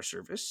good counter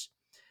service,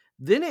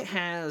 then it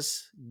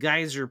has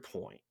Geyser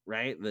Point,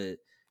 right? The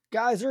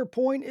Geyser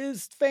Point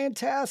is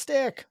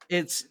fantastic.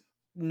 It's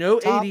no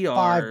Top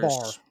ADRs, 5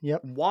 bar.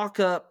 Yep. Walk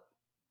up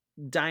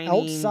dining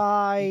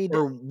outside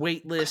or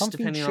wait list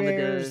depending on the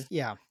day.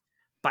 Yeah.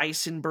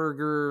 Bison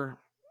burger.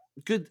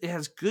 Good. It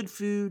has good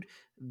food,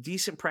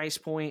 decent price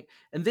point.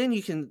 And then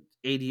you can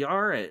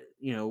ADR at,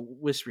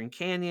 Whispering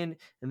Canyon,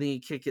 and then you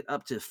kick it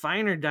up to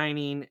finer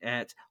dining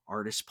at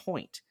Artist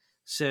Point.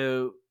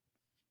 So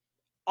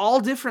all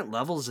different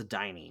levels of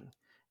dining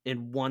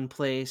in one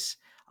place.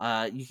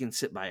 You can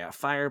sit by a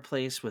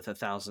fireplace with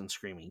 1,000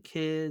 screaming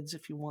kids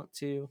if you want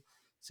to.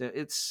 So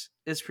it's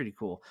pretty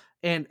cool.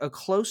 And a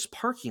close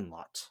parking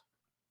lot.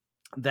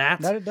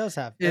 That it does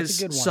have. That's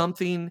a good one.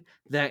 Something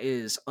that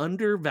is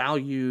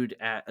undervalued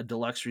at a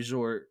deluxe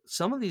resort.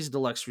 Some of these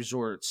deluxe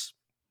resorts,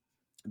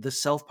 the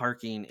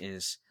self-parking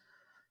is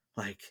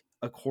like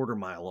a quarter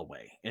mile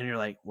away. And you're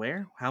like,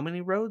 where? How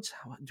many roads?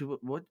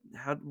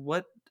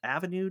 What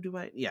avenue do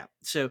I? Yeah.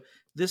 So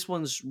this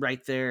one's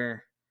right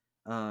there.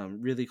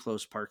 Really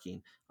close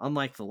parking.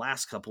 Unlike the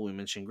last couple we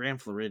mentioned,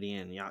 Grand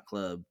Floridian, Yacht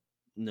Club,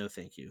 no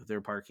thank you.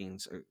 Their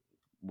parkings are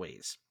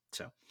ways.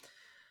 So,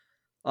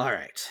 all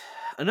right.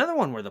 Another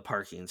one where the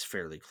parking's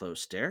fairly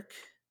close, Derek.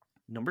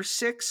 Number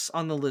 6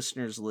 on the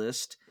listeners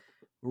list,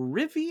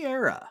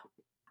 Riviera.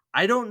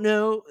 I don't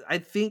know. I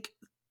think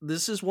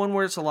this is one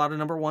where it's a lot of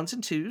number 1s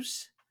and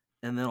 2s,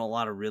 and then a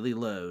lot of really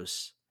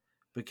lows,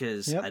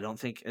 because I don't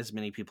think as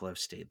many people have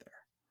stayed there.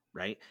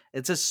 Right?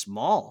 It's a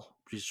small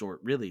resort,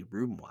 really,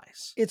 room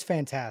wise. It's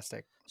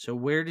fantastic. So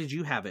where did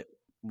you have it?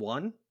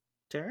 1,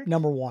 Derek?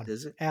 Number 1.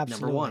 Is it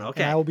Absolutely. number 1?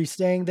 Okay. And I will be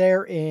staying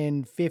there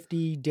in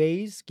 50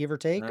 days, give or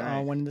take,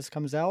 when this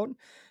comes out.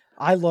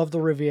 I love the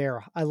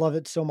Riviera. I love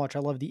it so much. I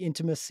love the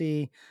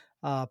intimacy,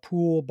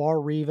 pool, bar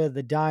Riva,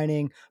 the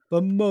dining,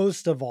 but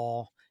most of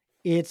all,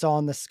 it's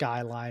on the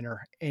Skyliner,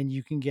 and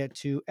you can get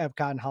to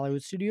Epcot and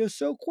Hollywood Studios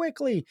so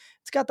quickly.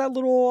 It's got that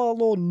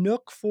little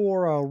nook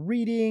for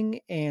reading,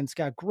 and it's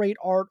got great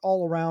art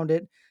all around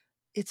it.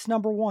 It's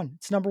number 1.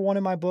 It's number 1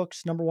 in my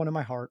books, number 1 in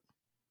my heart.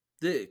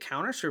 The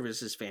counter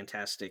service is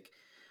fantastic.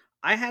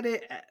 I had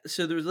it,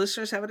 so the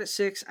listeners have it at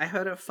 6. I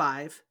had it at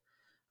 5.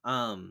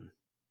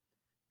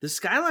 The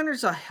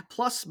Skyliner's a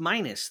plus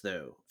minus,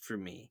 though, for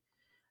me.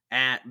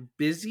 At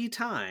busy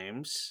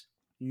times,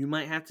 you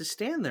might have to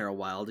stand there a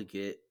while to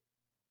get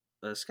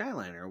a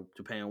Skyliner,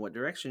 depending on what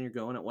direction you're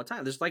going at what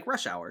time. There's like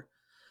rush hour.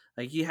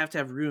 Like, you have to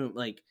have room.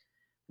 Like,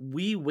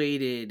 we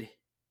waited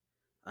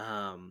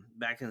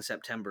back in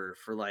September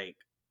for like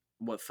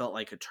what felt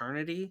like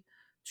eternity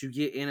to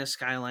get in a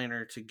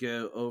Skyliner to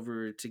go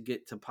over to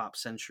get to Pop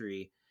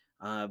Century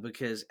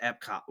because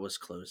Epcot was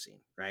closing,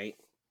 right?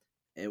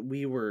 And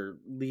we were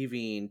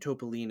leaving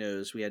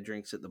Topolino's. We had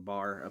drinks at the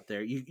bar up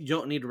there. You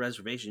don't need a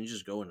reservation. You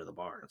just go into the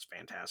bar. It's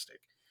fantastic.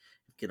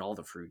 Get all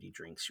the fruity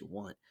drinks you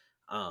want.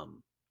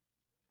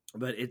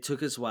 But it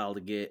took us a while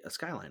to get a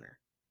Skyliner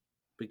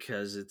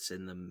because it's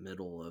in the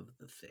middle of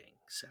the thing.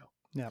 So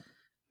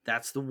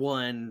that's the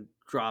one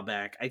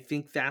drawback. I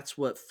think that's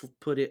what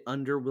put it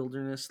under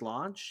Wilderness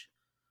Lodge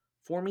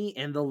for me,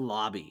 and the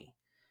lobby.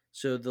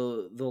 So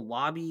the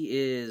lobby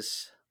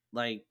is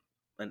like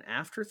an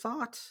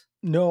afterthought.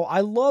 No, I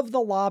love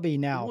the lobby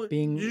now,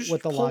 being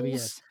what the lobby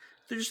is.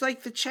 There's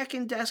like the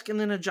check-in desk and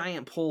then a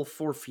giant pole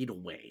 4 feet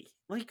away.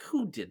 Like,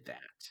 who did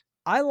that?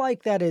 I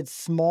like that it's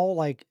small,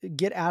 like,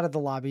 get out of the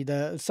lobby.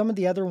 Some of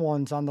the other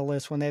ones on the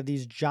list, when they have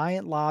these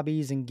giant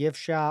lobbies and gift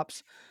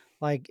shops,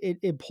 like,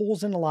 it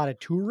pulls in a lot of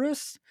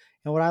tourists.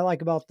 And what I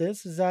like about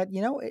this is that,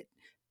 it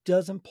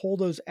doesn't pull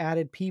those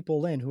added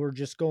people in who are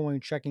just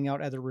checking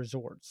out other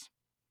resorts.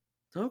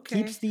 Okay.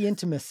 Keeps the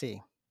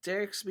intimacy.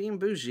 Derek's being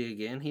bougie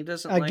again. He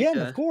doesn't again,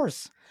 of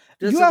course.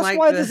 You asked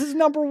why this is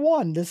number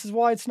 1. This is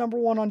why it's number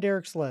 1 on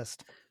Derek's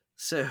list.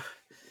 So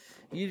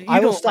you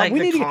don't like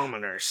the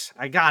commoners.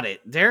 I got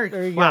it. Derek,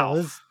 there you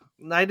go.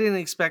 I didn't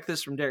expect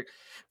this from Derek.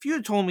 If you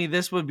had told me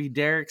this would be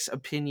Derek's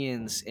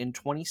opinions in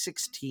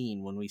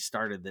 2016 when we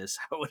started this,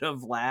 I would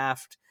have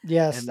laughed.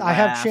 Yes, I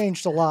have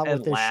changed a lot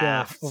with this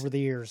show over the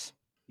years.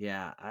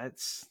 Yeah,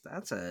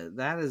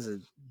 that is a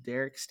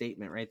Derek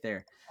statement right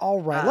there. All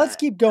right, let's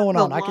keep going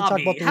on. Lobby. I can talk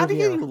about the How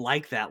Riviera. do you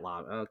like that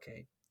lobby?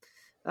 Okay,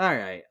 all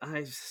right.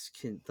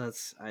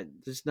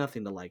 There's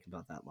nothing to like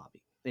about that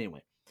lobby.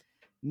 Anyway,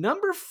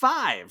 number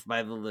 5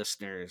 by the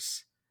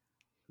listeners,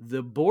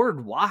 the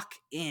Boardwalk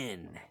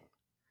Inn.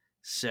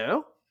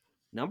 So,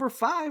 number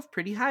 5,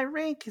 pretty high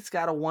rank. It's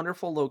got a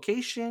wonderful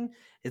location.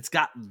 It's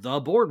got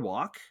the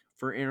boardwalk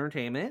for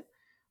entertainment.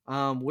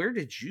 Where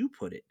did you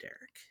put it, Derek?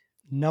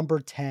 Number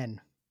 10.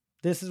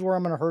 This is where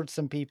I'm going to hurt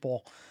some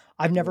people.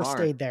 I've never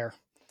stayed there.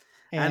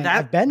 And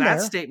I've been there.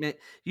 That statement,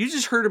 you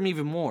just hurt him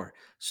even more.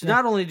 So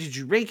not only did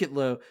you rank it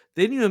low,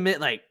 then you admit,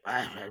 like,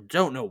 I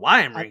don't know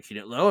why I'm ranking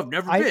it low. I've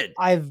never been.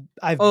 I've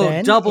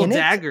been double in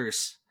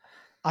daggers.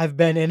 I've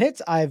been in it.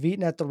 I've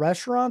eaten at the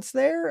restaurants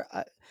there.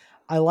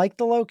 I like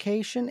the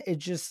location.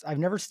 I've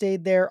never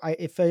stayed there.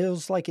 It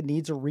feels like it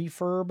needs a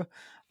refurb.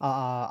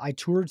 I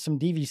toured some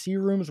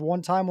DVC rooms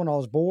one time when I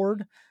was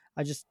bored.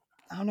 I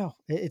don't know.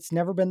 It's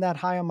never been that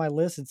high on my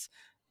list.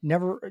 We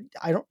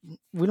don't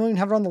even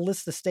have it on the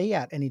list to stay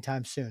at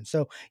anytime soon.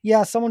 So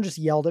yeah, someone just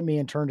yelled at me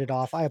and turned it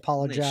off. I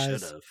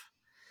apologize. They should have.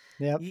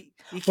 Yep. You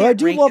but I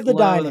do love the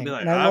dining,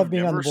 like, and I love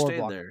being on the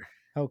boardwalk. There.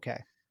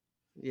 Okay.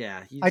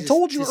 Yeah. I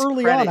told you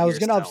early on I was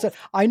going to upset.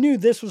 I knew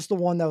this was the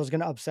one that was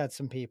going to upset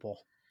some people.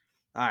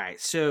 All right.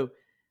 So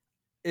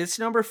it's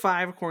number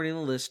 5 according to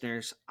the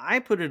listeners. I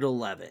put it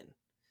 11.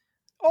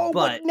 Oh,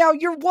 but now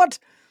you're what?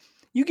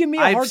 You give me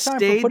a hard time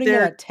for putting it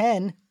at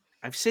 10.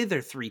 I've stayed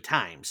there 3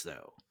 times,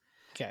 though.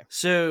 Okay.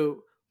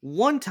 So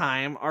one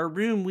time, our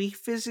room, we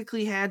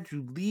physically had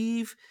to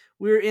leave.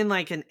 We were in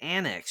like an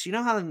annex. You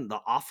know how in The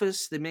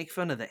Office they make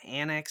fun of the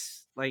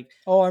annex? Like,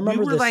 I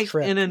remember we were this like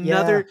trip. in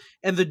another,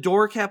 and the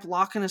door kept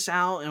locking us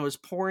out, and it was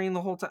pouring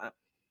the whole time.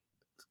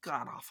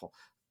 God awful.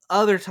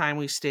 Other time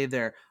we stayed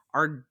there,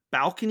 our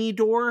balcony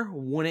door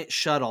wouldn't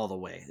shut all the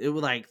way. It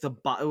was like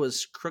it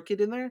was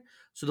crooked in there,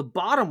 so the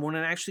bottom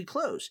wouldn't actually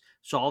close.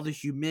 So all the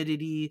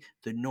humidity,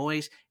 the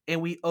noise,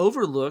 and we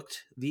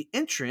overlooked the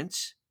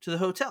entrance to the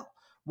hotel.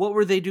 What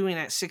were they doing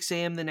at 6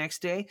 a.m. the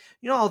next day?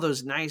 You know all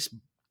those nice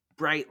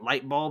bright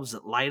light bulbs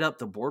that light up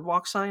the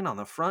boardwalk sign on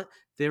the front?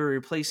 They were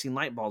replacing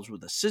light bulbs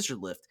with a scissor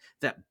lift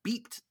that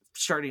beeped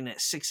starting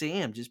at 6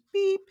 a.m. Just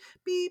beep,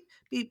 beep,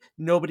 beep.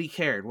 Nobody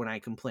cared when I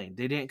complained.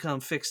 They didn't come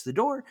fix the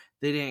door.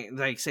 They didn't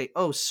like say,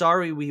 "Oh,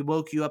 sorry, we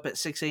woke you up at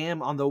 6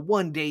 a.m. on the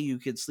one day you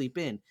could sleep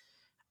in."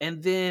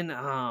 And then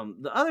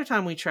the other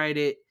time we tried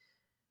it,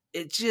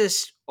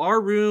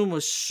 our room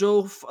was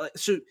so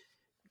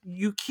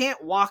you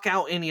can't walk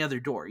out any other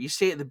door. You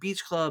stay at the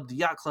beach club, the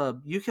yacht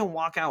club, you can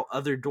walk out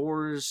other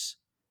doors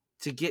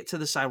to get to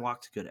the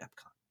sidewalk to go to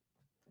Epcot.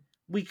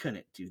 We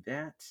couldn't do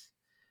that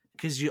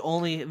because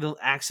the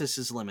access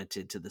is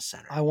limited to the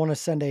center. I want to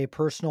send a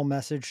personal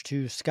message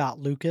to Scott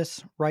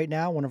Lucas right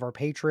now, one of our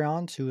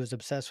Patreons who is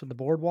obsessed with the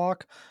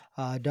boardwalk.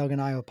 Doug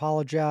and I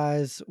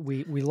apologize.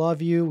 We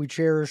love you. We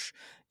cherish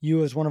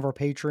you as one of our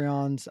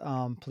Patreons.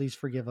 Please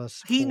forgive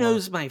us. He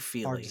knows my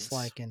feelings. Our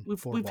dislike in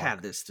we've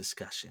had this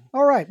discussion.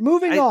 All right,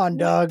 moving on,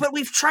 Doug. But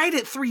we've tried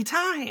it 3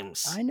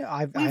 times. I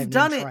know. We've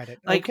done tried it.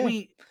 Like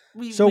okay.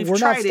 we're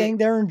not staying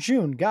there in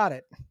June. Got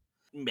it.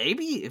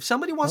 Maybe if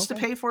somebody wants to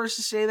pay for us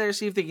to stay there,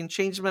 see if they can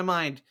change my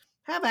mind.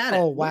 Have at it.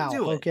 Oh wow. We'll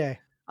do it. Okay.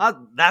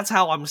 That's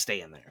how I'm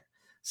staying there.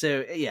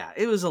 So yeah,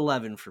 it was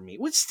 11 for me,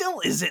 which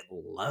still isn't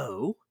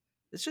low.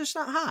 It's just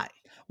not high.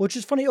 Which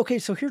is funny. Okay,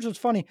 so here's what's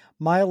funny.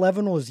 My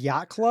 11 was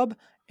Yacht Club,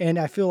 and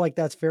I feel like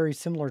that's very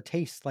similar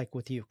taste, like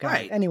with you.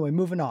 Right. Anyway,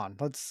 moving on.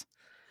 Let's.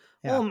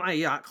 Yeah. Well, my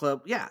Yacht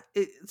Club,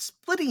 it's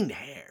splitting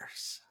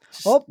hairs.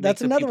 Just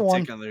that's another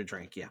one. Take another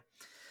drink, yeah.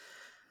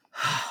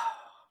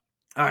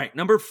 All right,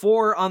 number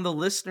 4 on the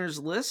listeners'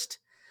 list,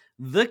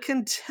 the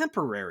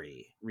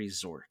Contemporary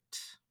Resort.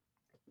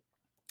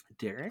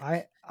 Derek?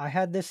 I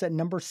had this at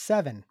number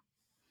 7,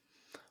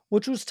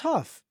 which was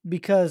tough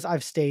because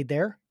I've stayed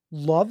there,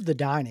 love the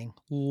dining,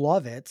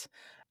 love it.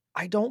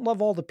 I don't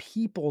love all the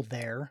people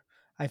there.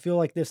 I feel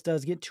like this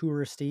does get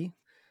touristy.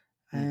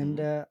 And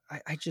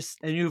I just...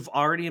 And you've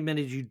already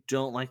admitted you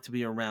don't like to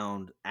be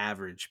around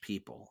average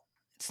people.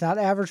 It's not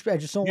average. I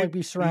just don't like to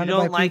be surrounded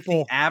by people. You don't like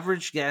the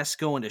average guest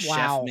going to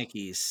Chef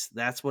Mickey's.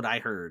 That's what I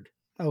heard.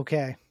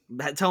 Okay.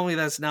 Tell me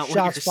that's not Shots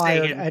what you're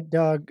fired saying. At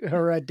Doug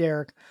or at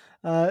Derek.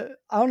 I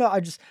don't know.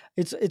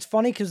 It's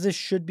funny because this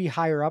should be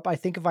higher up. I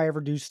think if I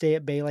ever do stay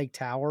at Bay Lake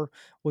Tower,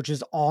 which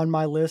is on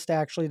my list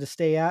actually to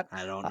stay at.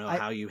 I don't know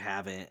how you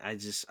haven't.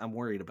 I'm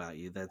worried about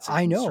you. That's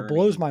I know. It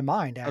blows my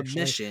mind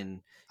actually.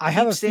 Admission. I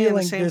have a feeling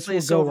the same this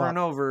place will go over up. and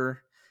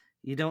over.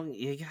 You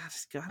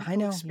gotta I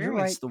know.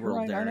 experience the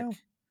world, You're right, Derek. I know.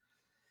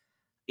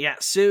 Yeah,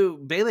 so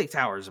Bay Lake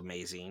Tower is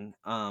amazing.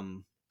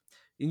 And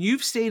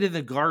you've stayed in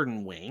the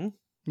garden wing.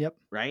 Yep.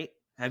 Right?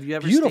 Have you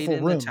ever Beautiful stayed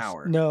in rooms. the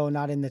tower? No,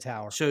 not in the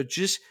tower. So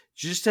just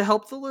to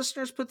help the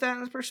listeners put that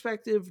in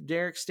perspective,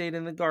 Derek stayed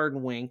in the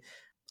garden wing.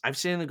 I've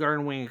stayed in the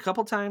garden wing a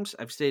couple times.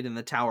 I've stayed in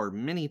the tower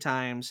many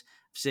times.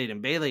 I've stayed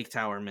in Bay Lake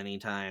Tower many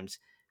times.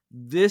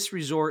 This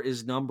resort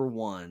is number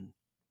 1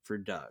 for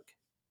Doug.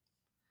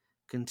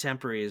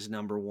 Contemporary is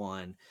number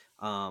 1.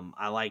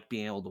 I like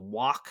being able to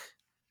walk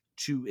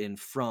to and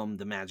from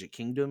the Magic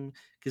Kingdom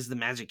because the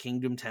Magic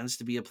Kingdom tends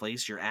to be a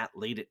place you're at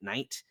late at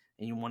night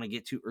and you want to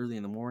get to early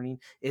in the morning.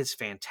 It's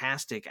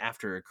fantastic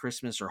after a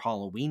Christmas or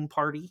Halloween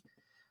party.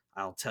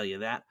 I'll tell you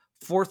that.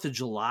 4th of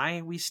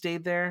July, we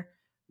stayed there.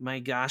 My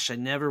gosh, I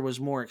never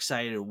was more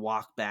excited to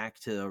walk back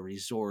to a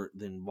resort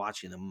than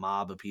watching the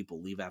mob of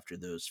people leave after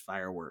those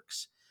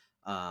fireworks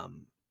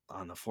on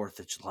the 4th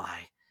of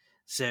July.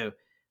 So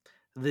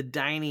the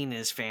dining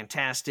is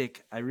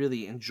fantastic. I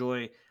really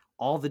enjoy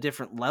all the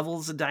different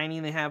levels of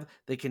dining they have.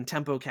 The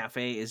Contempo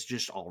Cafe is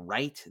just all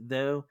right,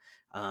 though.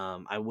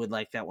 I would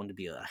like that one to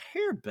be a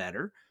hair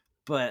better.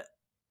 But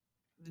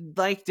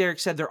like Derek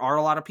said, there are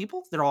a lot of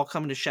people. They're all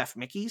coming to Chef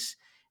Mickey's.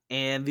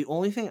 And the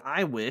only thing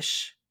I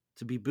wish,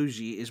 to be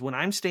bougie, is when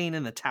I'm staying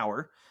in the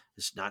tower,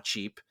 it's not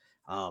cheap.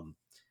 I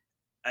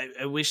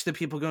wish the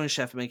people going to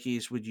Chef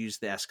Mickey's would use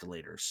the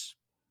escalators.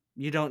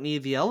 You don't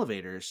need the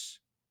elevators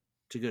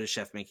to go to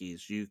Chef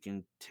Mickey's. You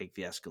can take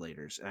the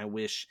escalators. And I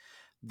wish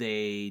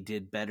they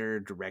did better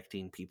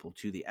directing people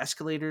to the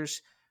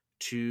escalators,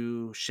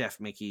 to Chef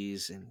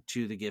Mickey's, and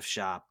to the gift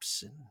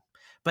shops.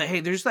 But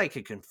hey, there's like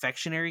a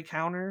confectionery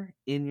counter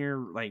in your,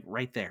 like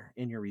right there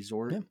in your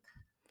resort. Yeah.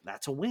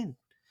 That's a win.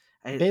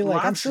 Bay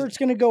Lake, I'm sure it's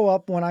going to go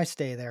up when I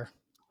stay there.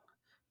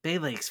 Bay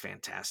Lake's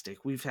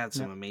fantastic. We've had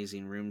some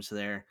amazing rooms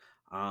there.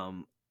 I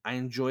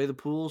enjoy the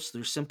pools.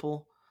 They're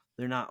simple.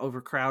 They're not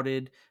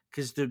overcrowded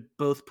because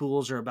both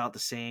pools are about the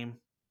same.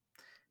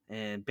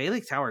 And Bay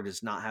Lake Tower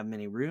does not have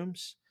many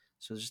rooms,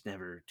 so there's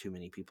never too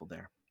many people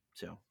there.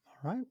 So,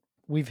 all right,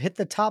 we've hit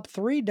the top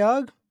 3,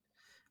 Doug.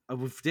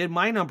 We did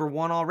my number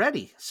 1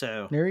 already,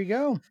 so there you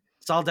go.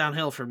 It's all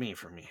downhill for me.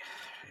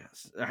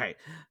 Yes. All right,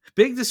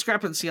 big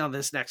discrepancy on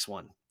this next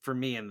one for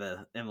me and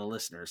the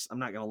listeners. I'm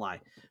not gonna lie.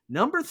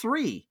 Number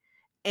 3,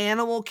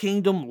 Animal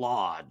Kingdom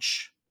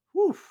Lodge.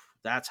 Whew,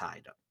 that's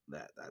high.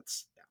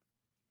 That's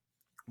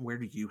Where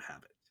do you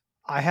have it?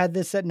 I had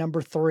this at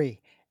number 3.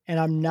 And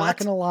I'm not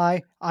going to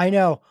lie. I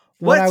know.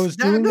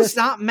 That does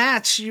not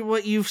match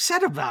what you've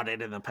said about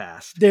it in the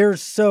past.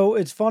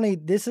 It's funny.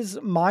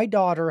 My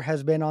daughter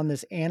has been on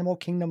this Animal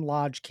Kingdom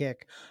Lodge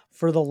kick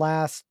for the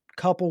last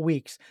couple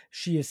weeks.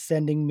 She is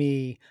sending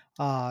me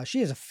She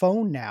has a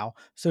phone now,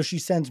 so she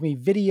sends me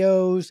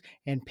videos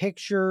and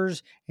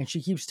pictures, and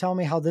she keeps telling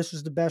me how this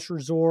was the best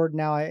resort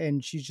now.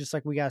 And she's just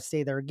like, we got to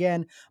stay there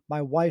again.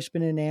 My wife's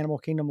been in Animal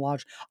Kingdom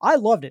Lodge. I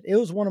loved it. It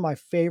was one of my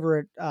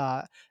favorite.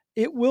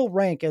 It will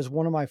rank as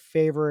one of my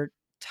favorite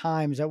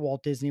times at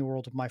Walt Disney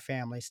World with my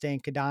family.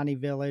 Staying Kidani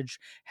Village,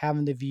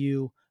 having the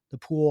view, the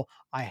pool.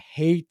 I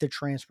hate the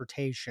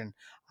transportation.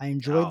 I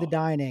enjoyed the Oh,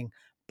 dining,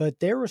 but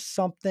there was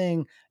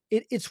something.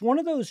 It's one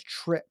of those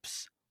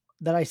trips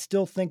that I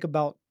still think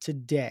about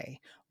today,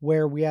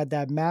 where we had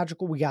that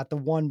magical. We got the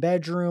one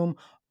bedroom,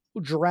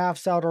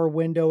 giraffes out our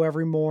window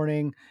every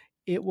morning.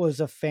 It was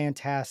a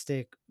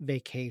fantastic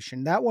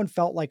vacation. That one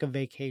felt like a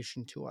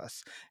vacation to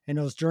us, and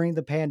it was during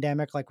the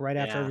pandemic, like right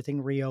after yeah.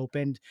 everything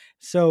reopened.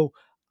 So,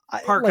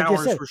 Park like I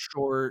hours said, were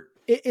short.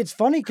 it's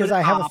funny because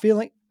Couldn't I have a hop.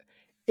 feeling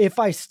if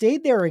I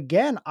stayed there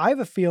again, I have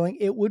a feeling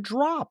it would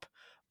drop.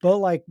 But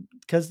like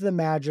because of the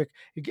magic,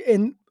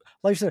 and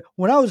like I said,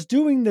 when I was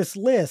doing this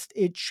list,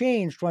 it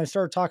changed when I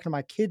started talking to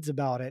my kids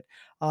about it.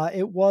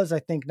 It was, I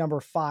think, number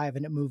 5,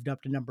 and it moved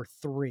up to number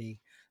 3.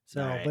 All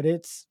So, right. but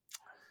it's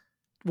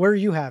where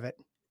you have it.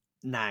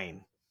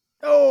 9.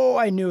 Oh,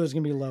 I knew it was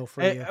gonna be low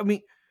for you. I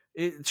mean,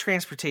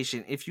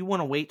 transportation. If you want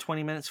to wait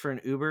 20 minutes for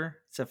an Uber,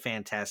 it's a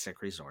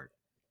fantastic resort.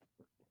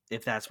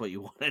 If that's what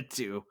you want to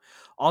do.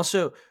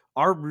 Also,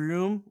 our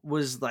room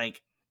was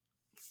like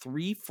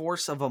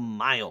 3/4 of a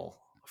mile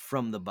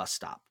from the bus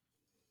stop.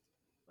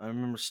 I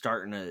remember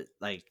starting a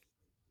like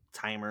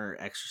timer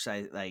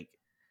exercise, like,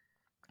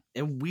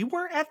 and we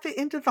were at the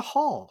end of the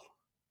hall.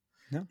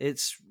 No.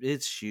 It's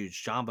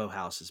huge. Jumbo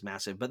House is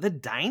massive, but the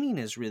dining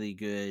is really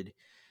good.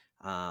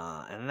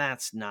 And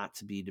that's not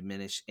to be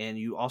diminished. And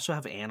you also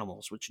have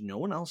animals, which no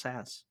one else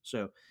has.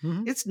 So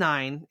Mhm. it's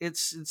 9.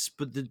 It's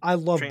but the I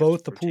love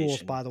both the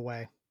pools, transportation, by the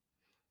way.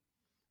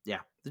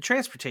 yeah, the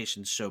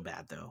transportation's so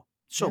bad though,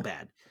 so Yeah.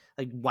 bad.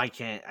 Like, why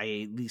can't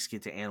I at least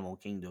get to Animal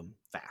Kingdom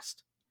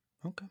fast?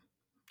 Okay.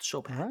 So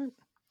All bad. right.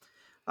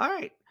 All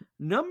right.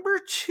 Number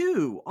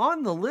 2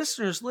 on the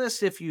listeners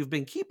list. If you've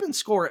been keeping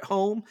score at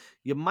home,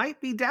 you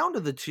might be down to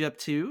the top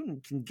 2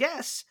 and can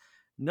guess.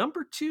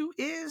 Number 2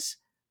 is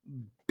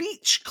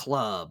Beach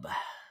Club.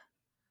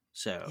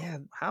 So, Yeah,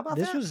 how about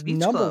this that? was Beach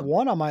number Club.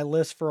 1 on my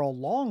list for a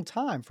long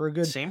time, for a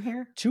good Same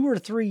here. 2 or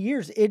 3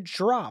 years. It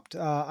dropped.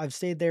 I've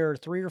stayed there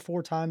 3 or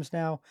 4 times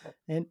now,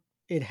 and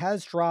it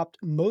has dropped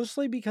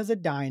mostly because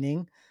of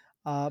dining,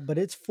 but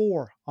it's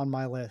 4 on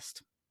my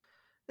list.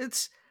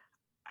 It's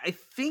I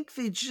think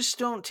they just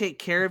don't take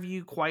care of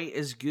you quite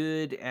as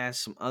good as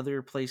some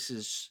other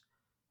places.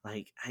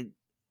 Like,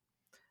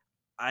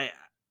 I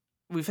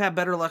we've had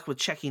better luck with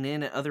checking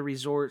in at other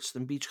resorts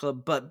than Beach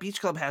Club, but Beach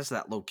Club has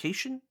that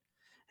location,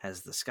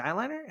 has the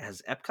Skyliner,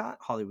 has Epcot,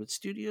 Hollywood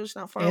Studios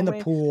not far And the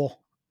away,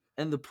 pool.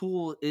 and the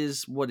pool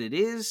is what it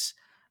is.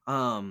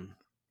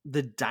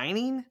 The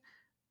dining,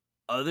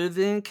 other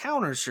than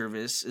counter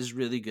service, is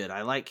really good.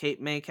 I like Cape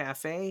May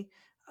Cafe.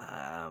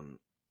 Um,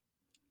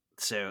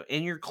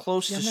 and you're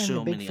close See, to I'm not even a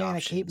so big many fan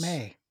of Cape options.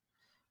 May.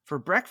 For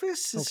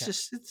breakfast, Okay.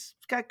 it's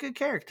got good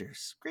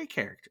characters, great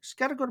characters.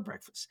 Got to go to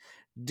breakfast.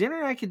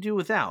 Dinner I could do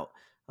without.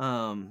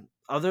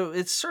 Although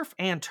it's surf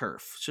and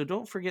turf, so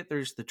don't forget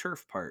there's the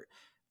turf part.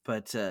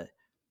 But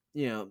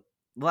you know,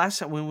 last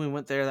time when we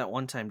went there that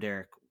one time,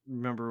 Derek,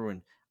 remember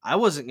when I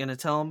wasn't gonna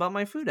tell him about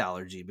my food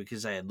allergy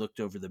because I had looked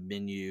over the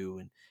menu,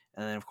 and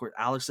then of course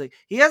Alex, like,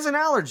 he has an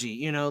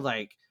allergy,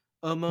 like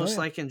Oh, almost yeah.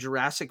 like in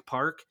Jurassic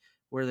Park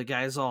where the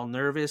guy's all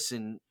nervous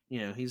and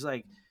he's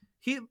like,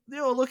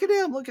 look at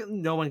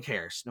him, no one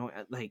cares, no,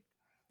 like,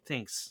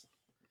 thanks,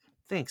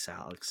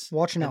 Alex.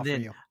 Watching And out for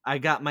then you. I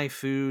got my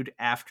food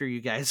after you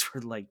guys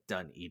were like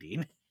done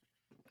eating.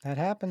 That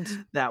happens.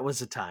 That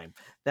was a time.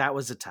 That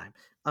was a time.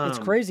 It's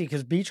crazy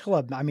because Beach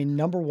Club, I mean,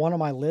 number 1 on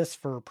my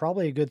list for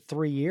probably a good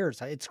 3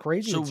 years. It's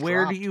crazy So it's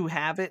where do dropped. you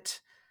have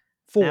it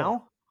 4.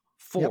 now?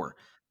 Yep. 4.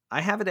 I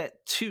have it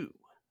at 2.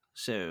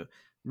 So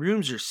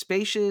rooms are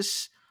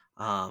spacious.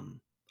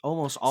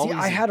 Almost See, I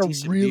always a had a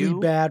decent really view.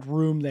 bad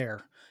room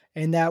there,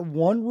 and that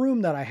one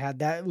room that I had,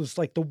 that was,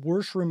 like, the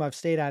worst room I've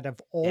stayed at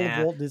of all of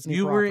Yeah, Walt Disney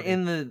you were property.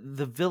 in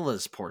the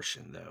villas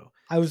portion though.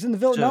 I was in the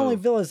villa, not only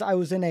So villas, I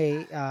was in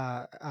a,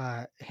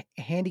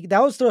 handy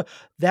that was the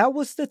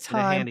in a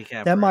time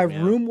handicap that my room,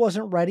 yeah. room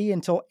wasn't ready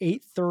until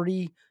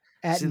 8:30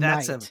 at See,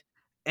 that's a night.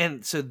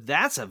 and so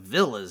that's a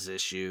villas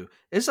issue.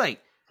 It's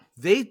like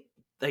they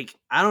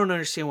I don't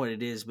understand what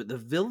it is, but the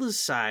villas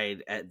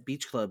side at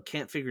Beach Club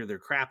can't figure their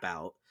crap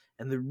out.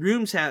 And the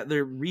rooms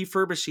they're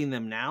refurbishing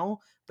them now,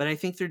 but I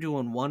think they're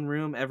doing one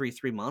room every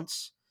 3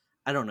 months.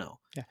 I don't know.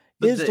 Yeah.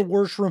 But Is the the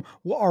worst room.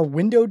 Well, our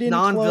window didn't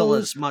close.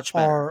 non-villas much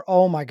better. Our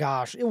Oh my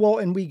gosh. Well,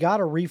 and we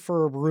got a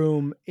refurb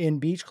room in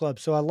Beach Club,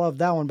 so I love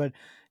that one. But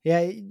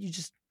yeah, you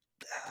just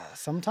Yeah,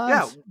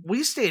 sometimes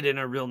we stayed in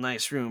a real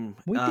nice room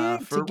we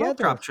did for a rope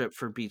together. drop trip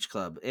for Beach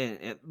Club.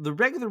 And the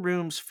regular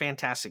rooms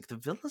fantastic. The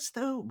villas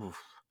though,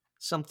 oof,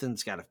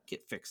 something's got to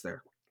get fixed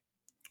there.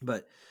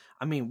 But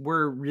I mean,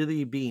 we're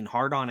really being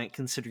hard on it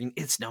considering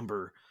it's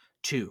number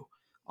 2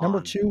 Number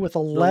on 2 with the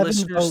 11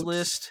 listeners votes.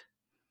 list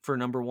for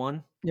number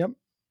 1. Yep.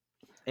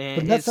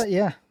 And But that's it's not,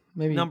 yeah,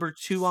 maybe number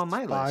 2 on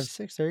my 5, list.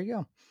 6. There you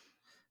go.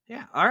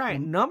 Yeah. All right.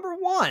 Number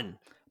 1.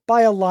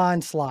 By a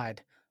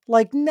landslide.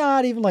 Like,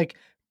 not even like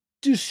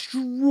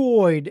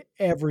destroyed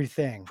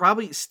everything.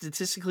 Probably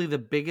statistically the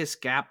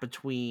biggest gap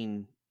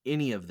between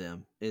any of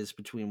them is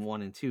between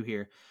 1 and 2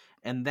 here,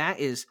 and that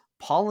is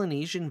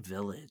Polynesian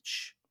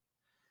Village.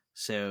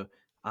 So,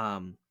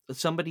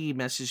 somebody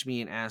messaged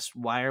me and asked,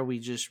 "Why are we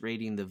just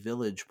rating the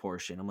village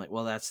portion?" I'm like,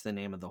 "Well, that's the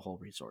name of the whole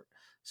resort."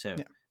 So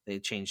Yeah. they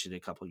changed it a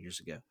couple years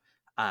ago.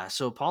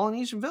 So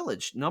Polynesian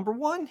Village, number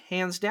 1,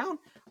 hands down.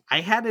 I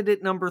had it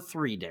at number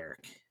 3,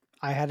 Derek.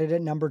 I had it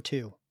at number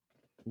 2.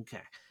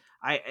 Okay.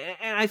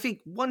 I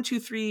think 1, 2,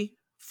 3,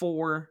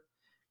 4,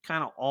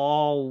 kind of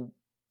all,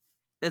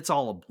 it's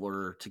all a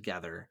blur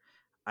together.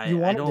 You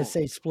I wanted to don't.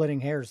 say splitting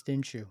hairs,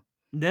 didn't you?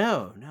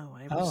 No,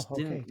 I Oh, was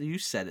okay. didn't. You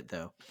said it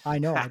though. I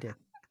know I did.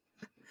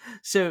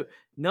 So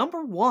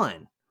number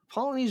 1,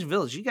 Polynesian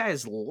Village. You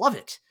guys love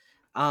it.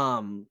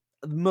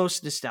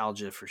 Most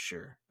nostalgia for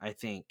sure. I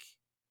think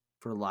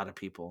for a lot of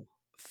people.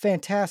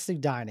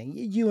 Fantastic dining.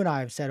 You and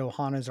I have said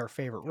Ohana's our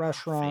favorite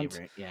restaurant.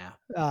 Favorite,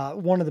 yeah.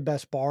 One of the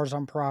best bars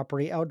on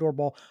property, outdoor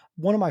ball.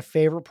 One of my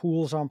favorite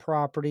pools on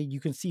property. You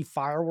can see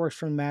fireworks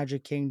from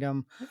Magic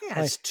Kingdom. I think it Like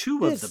has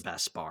 2 of the it's,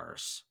 best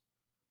bars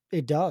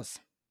it does.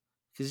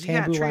 because you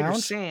got Tambu Trader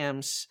Lounge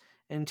Sam's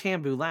and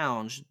Tambu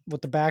Lounge.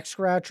 with the back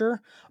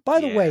scratcher.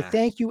 By the way, Yeah,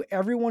 thank you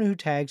everyone who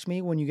tags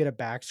me when you get a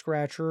back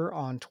scratcher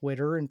on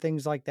Twitter and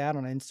things like that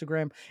on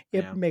Instagram.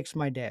 It yeah, makes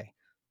my day.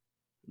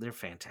 they're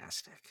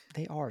fantastic.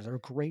 They are. They're a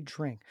great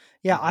drink.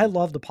 Yeah, I Mhm.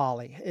 love the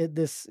Poly.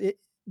 This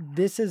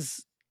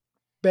has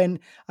been.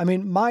 I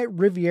mean, my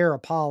Riviera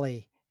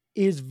Poly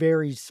is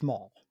very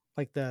small.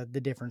 Like the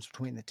difference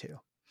between the two.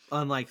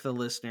 Unlike the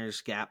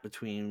listeners' gap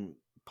between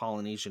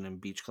Polynesian and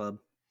Beach Club,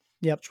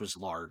 Yep. which was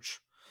large.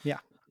 Yeah.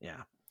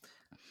 Yeah.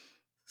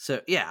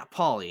 So yeah,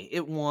 Polly,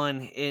 it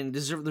won, and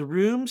deserve. The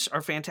rooms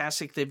are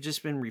fantastic. They've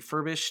just been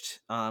refurbished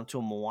to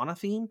a Moana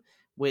theme,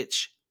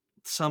 which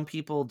some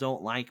people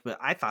don't like, but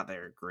I thought they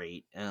were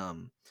great.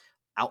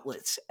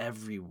 Outlets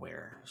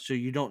everywhere, so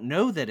you don't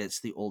know that it's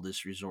the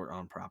oldest resort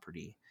on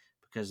property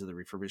because of the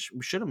refurbished.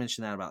 We should have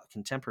mentioned that about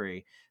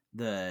Contemporary.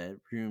 The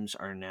rooms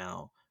are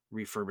now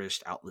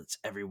refurbished outlets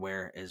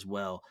everywhere as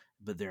well,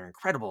 but they're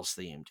Incredibles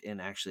themed,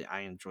 and actually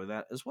I enjoy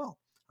that as well.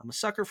 I'm a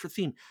sucker for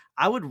theme.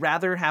 I would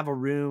rather have a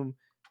room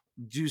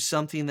do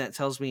something that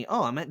tells me,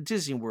 "Oh, I'm at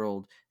Disney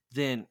World,"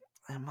 than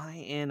am I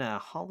in a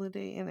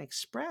Holiday Inn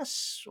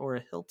Express or a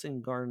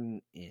Hilton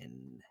Garden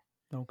Inn,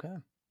 Okay.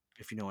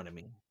 if you know what I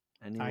mean.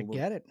 I need a I little.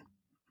 get it.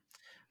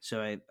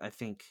 So I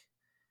think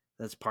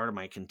that's part of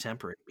my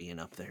Contemporary being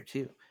up there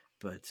too.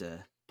 But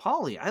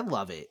Polly, I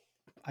love it.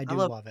 I I do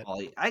love love it.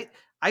 Polly.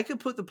 I could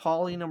put the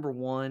Polly number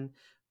 1,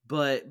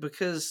 but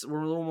because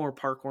we're a little more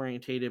park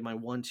orientated, my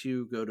 1,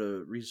 2 go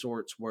to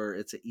resorts where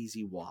it's an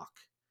easy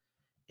walk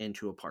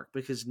into a park,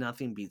 because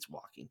nothing beats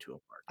walking to a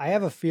park, I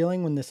have a Derek.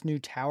 feeling when this new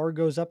tower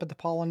goes up at the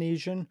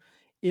Polynesian,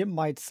 it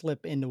might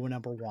slip into a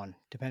number 1,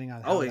 depending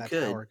on Oh, how it that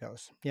could. tower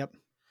goes. Yep.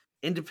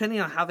 And depending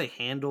on how they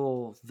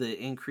handle the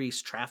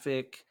increased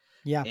traffic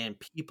Yeah. and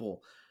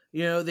people,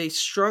 they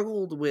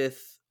struggled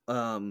with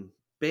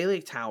Bay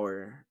Lake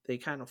Tower. They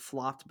kind of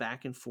flopped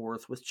back and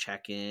forth with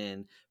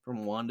check-in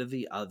from one to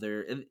the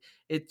other.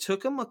 It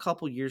took them a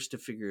couple years to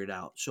figure it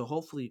out. So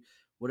hopefully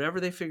whatever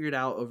they figured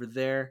out over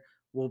there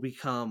will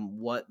become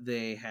what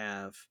they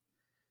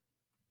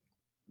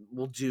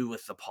will do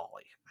with the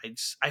Poly.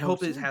 I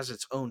Hope hope it so. has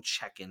its own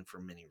check-in for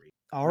many reasons.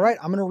 All All right. right,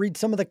 I'm going to read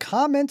some of the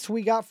comments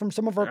we got from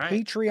some of All our right.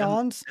 And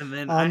Patreons and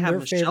then I on have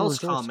their favorite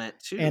Michelle's resorts. comment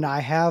And too.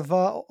 I have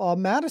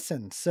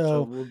Madison. So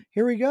So we'll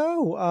here we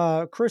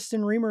go.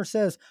 Kristen Reamer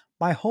says,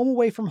 my home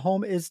away from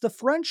home is the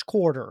French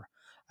Quarter.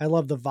 I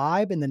love the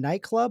vibe in the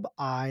nightclub.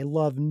 I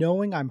love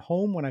knowing I'm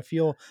home when I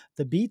feel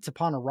the beats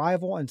upon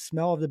arrival and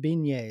smell of the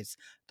beignets.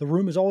 The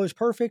room is always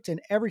perfect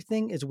and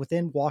everything is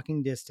within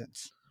walking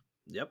distance.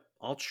 Yep,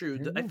 all true.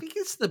 There you I go. think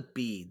it's the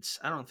beads.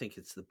 I don't think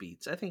it's the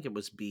beads. I think it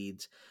was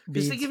beads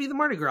because they Beads. give you the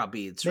Mardi Gras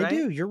beads, They right?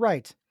 do. You're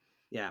right.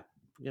 Yeah,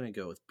 I'm gonna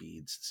go with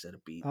beads instead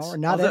of All beats. right,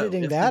 not Although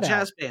editing if the that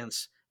jazz out.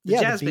 bands, the Yeah,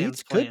 the jazz beats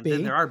band's could playing,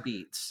 then be. there are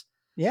beats.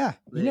 Yeah,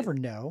 you They, never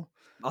know.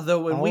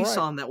 although when All we right.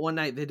 saw them that one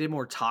night, they did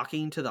more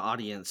talking to the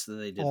audience than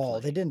they did Oh,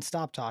 they playing. didn't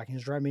stop talking.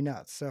 It's driving me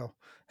nuts. So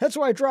that's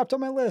why I dropped on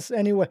my list.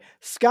 Anyway,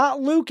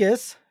 Scott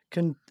Lucas,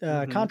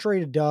 Mm-hmm.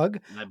 contrary to Doug,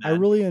 My I bad.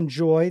 really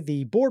enjoy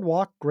the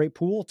boardwalk. Great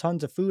pool,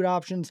 tons of food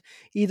options,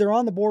 either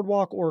on the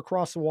boardwalk or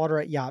across the water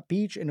at Yacht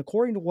Beach. And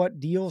according to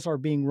what deals are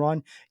being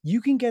run, you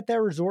can get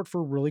that resort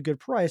for a really good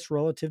price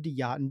relative to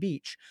Yacht and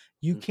Beach.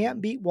 You Mm-hmm. can't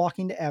beat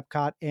walking to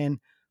Epcot. And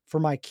for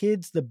my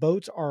kids, the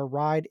boats are a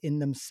ride in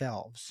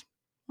themselves.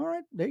 All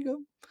right, there you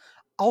go.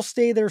 I'll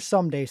stay there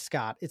someday,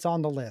 Scott. It's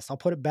on the list. I'll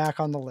put it back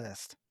on the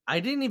list.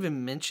 I didn't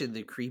even mention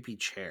the creepy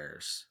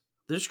chairs.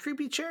 There's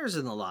creepy chairs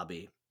in the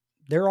lobby.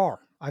 There are.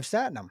 I've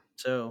sat in them.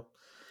 So,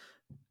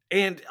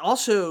 and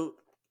also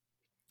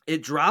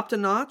it dropped a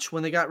notch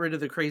when they got rid of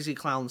the crazy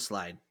clown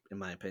slide, in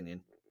my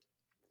opinion.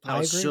 That I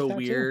was agree with so that too.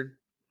 weird.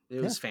 It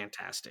Yeah. was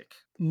fantastic.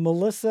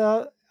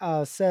 Melissa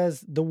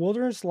says the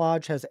Wilderness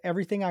Lodge has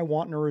everything I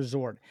want in a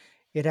resort.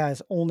 It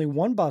has only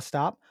one bus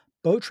stop,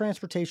 boat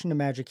transportation to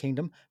Magic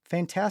Kingdom,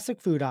 fantastic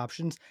food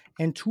options,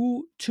 and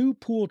two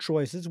pool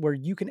choices where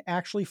you can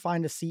actually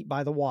find a seat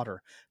by the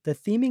water. The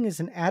theming is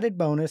an added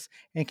bonus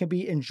and can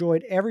be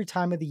enjoyed every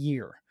time of the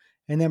year.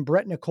 And then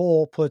Brett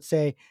Nicole puts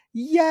a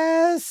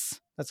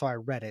yes. That's how I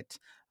read it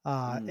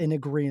in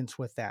agreement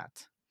with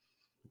that.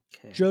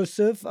 Okay.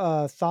 Joseph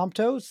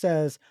Thomto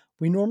says,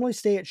 we normally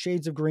stay at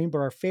Shades of Green, but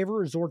our favorite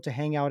resort to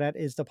hang out at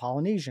is the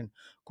Polynesian.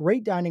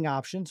 Great dining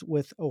options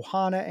with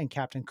Ohana and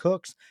Captain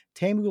Cook's.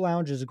 Tamu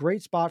Lounge is a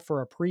great spot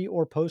for a pre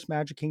or post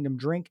Magic Kingdom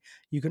drink.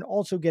 You can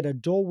also get a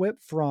Dole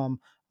Whip from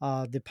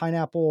the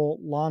Pineapple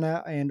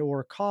Lana and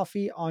or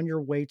coffee on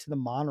your way to the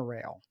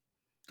monorail.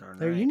 Darn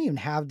There, you right. didn't even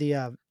have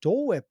the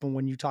Dole Whip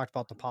when you talked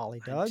about the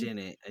Poly, I Doug.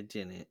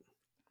 didn't.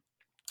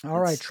 All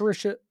right,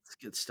 Trisha. It's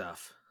good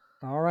stuff.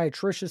 All right.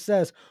 Trisha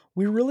says,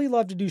 we really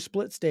love to do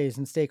split stays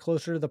and stay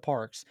closer to the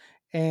parks,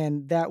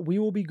 and that we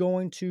will be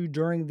going to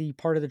during the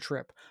part of the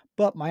trip.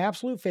 But my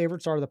absolute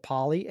favorites are the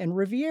Poly and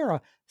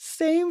Riviera.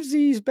 Same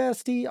Z's,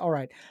 bestie. All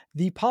right.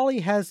 The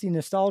Poly has the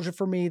nostalgia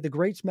for me, the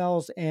great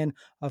smells, and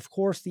of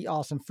course, the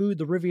awesome food.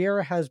 The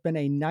Riviera has been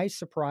a nice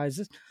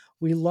surprise.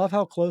 We love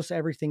how close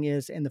everything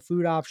is, and the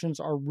food options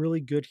are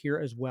really good here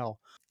as well.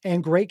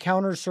 And great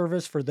counter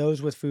service for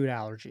those with food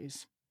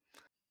allergies.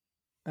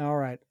 All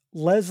right.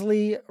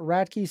 Leslie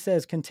Radke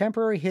says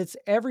contemporary hits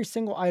every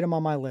single item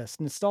on my list.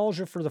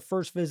 Nostalgia for the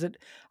first visit.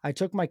 I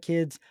took my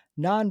kids,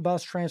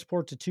 non-bus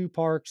transport to two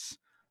parks.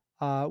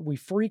 We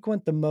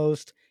frequent the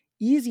most.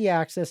 Easy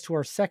access to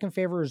our second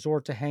favorite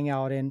resort to hang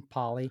out in,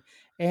 Poly,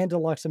 and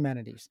deluxe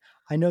amenities.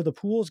 I know the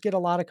pools get a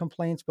lot of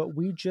complaints, but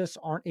we just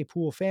aren't a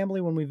pool family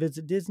when we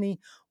visit Disney.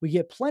 We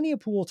get plenty of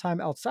pool time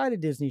outside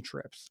of Disney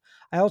trips.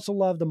 I also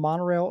love the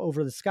monorail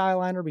over the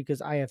Skyliner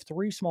because I have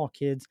three small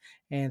kids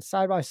and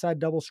side-by-side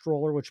double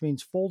stroller, which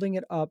means folding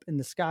it up in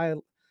the sky,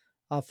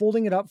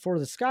 folding it up for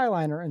the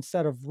Skyliner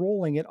instead of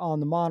rolling it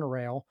on the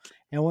monorail.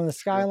 And when the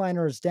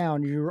Skyliner is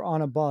down, you're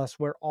on a bus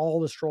where all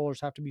the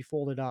strollers have to be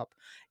folded up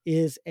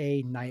is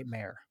a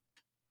nightmare.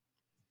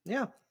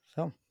 Yeah.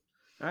 So, all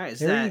right.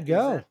 There you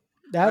go.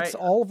 That's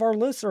right. all of our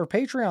listeners or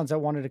Patreons that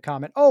wanted to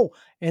comment. Oh,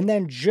 and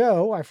then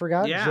Joe, I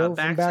forgot Joe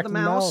from Back to the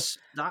Mouse.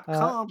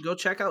 Mouse.com. Go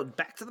check out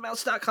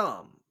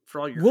backtothemouse.com for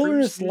all your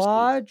Wilderness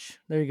Lodge.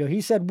 There you go. He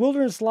said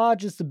Wilderness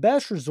Lodge is the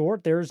best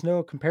resort. There is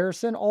no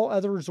comparison. All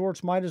other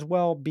resorts might as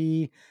well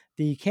be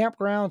the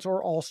campgrounds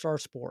or All-Star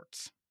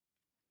Sports.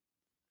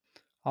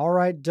 All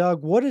right,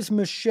 Doug, what is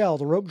Michelle,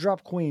 the Rope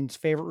Drop Queen's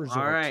favorite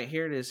resort? All right,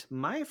 here it is.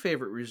 My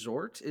favorite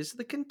resort is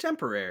the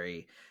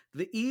Contemporary.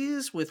 The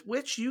ease with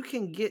which you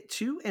can get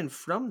to and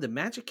from the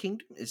Magic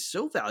Kingdom is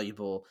so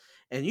valuable,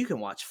 and you can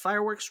watch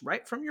fireworks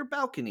right from your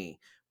balcony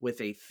with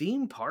a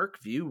theme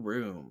park view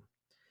room.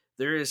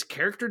 There is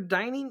character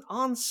dining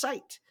on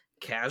site,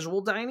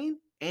 casual dining,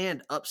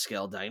 and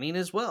upscale dining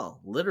as well.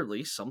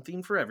 Literally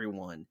something for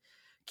everyone.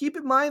 Keep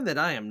in mind that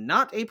I am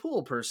not a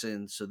pool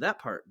person, so that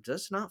part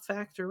does not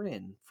factor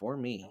in for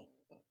me.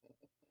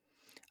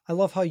 I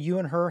love how you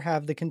and her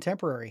have the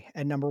Contemporary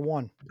at number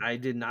 1. I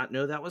did not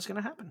know that was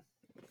going to happen.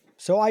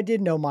 So I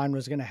did know mine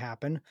was going to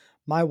happen.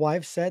 My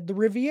wife said the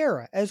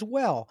Riviera as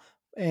well.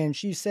 And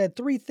she said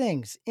 3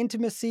 things: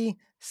 intimacy,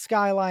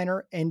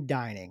 Skyliner, and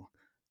dining.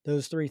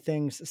 Those 3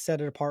 things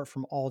set it apart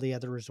from all the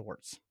other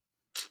resorts.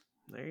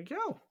 There you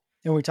go.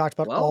 And we talked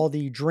about all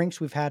the drinks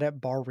we've had at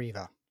Bar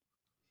Riva.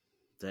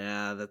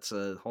 Yeah, that's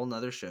a whole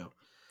nother show.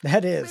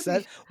 That is.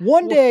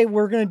 One day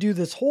we're going to do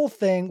this whole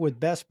thing with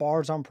best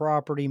bars on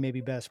property,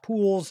 maybe best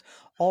pools,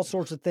 all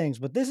sorts of things.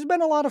 But this has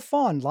been a lot of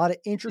fun, a lot of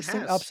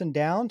interesting ups and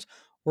downs.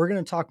 We're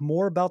going to talk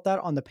more about that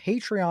on the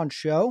Patreon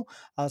show,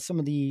 some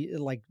of the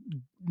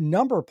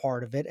number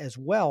part of it as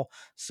well.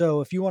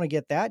 So if you want to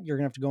get that, you're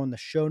going to have to go in the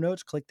show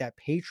notes, click that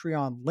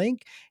Patreon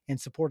link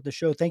and support the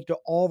show. Thank you to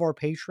all of our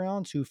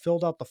Patreons who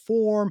filled out the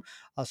form,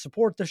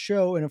 support the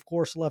show, and of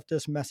course left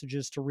us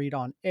messages to read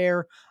on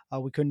air.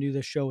 We couldn't do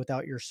this show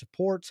without your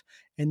support.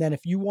 And then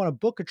if you want to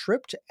book a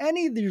trip to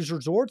any of these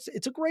resorts,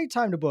 it's a great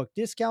time to book.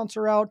 Discounts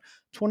are out.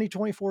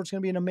 2024 is going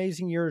to be an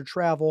amazing year to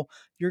travel.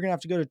 You're going to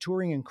have to go to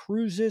Touring and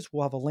Cruises.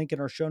 We'll have a link in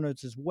our show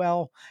notes as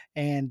well,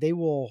 and they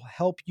will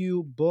help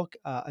you book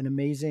an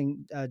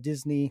amazing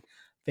Disney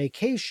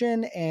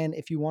vacation. And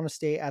if you want to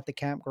stay at the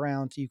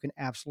campgrounds, you can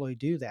absolutely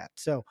do that.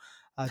 So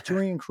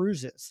Touring and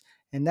Cruises.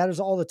 And that is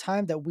all the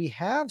time that we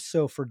have.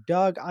 So for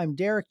Doug, I'm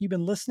Derek. You've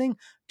been listening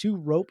to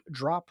Rope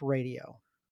Drop Radio.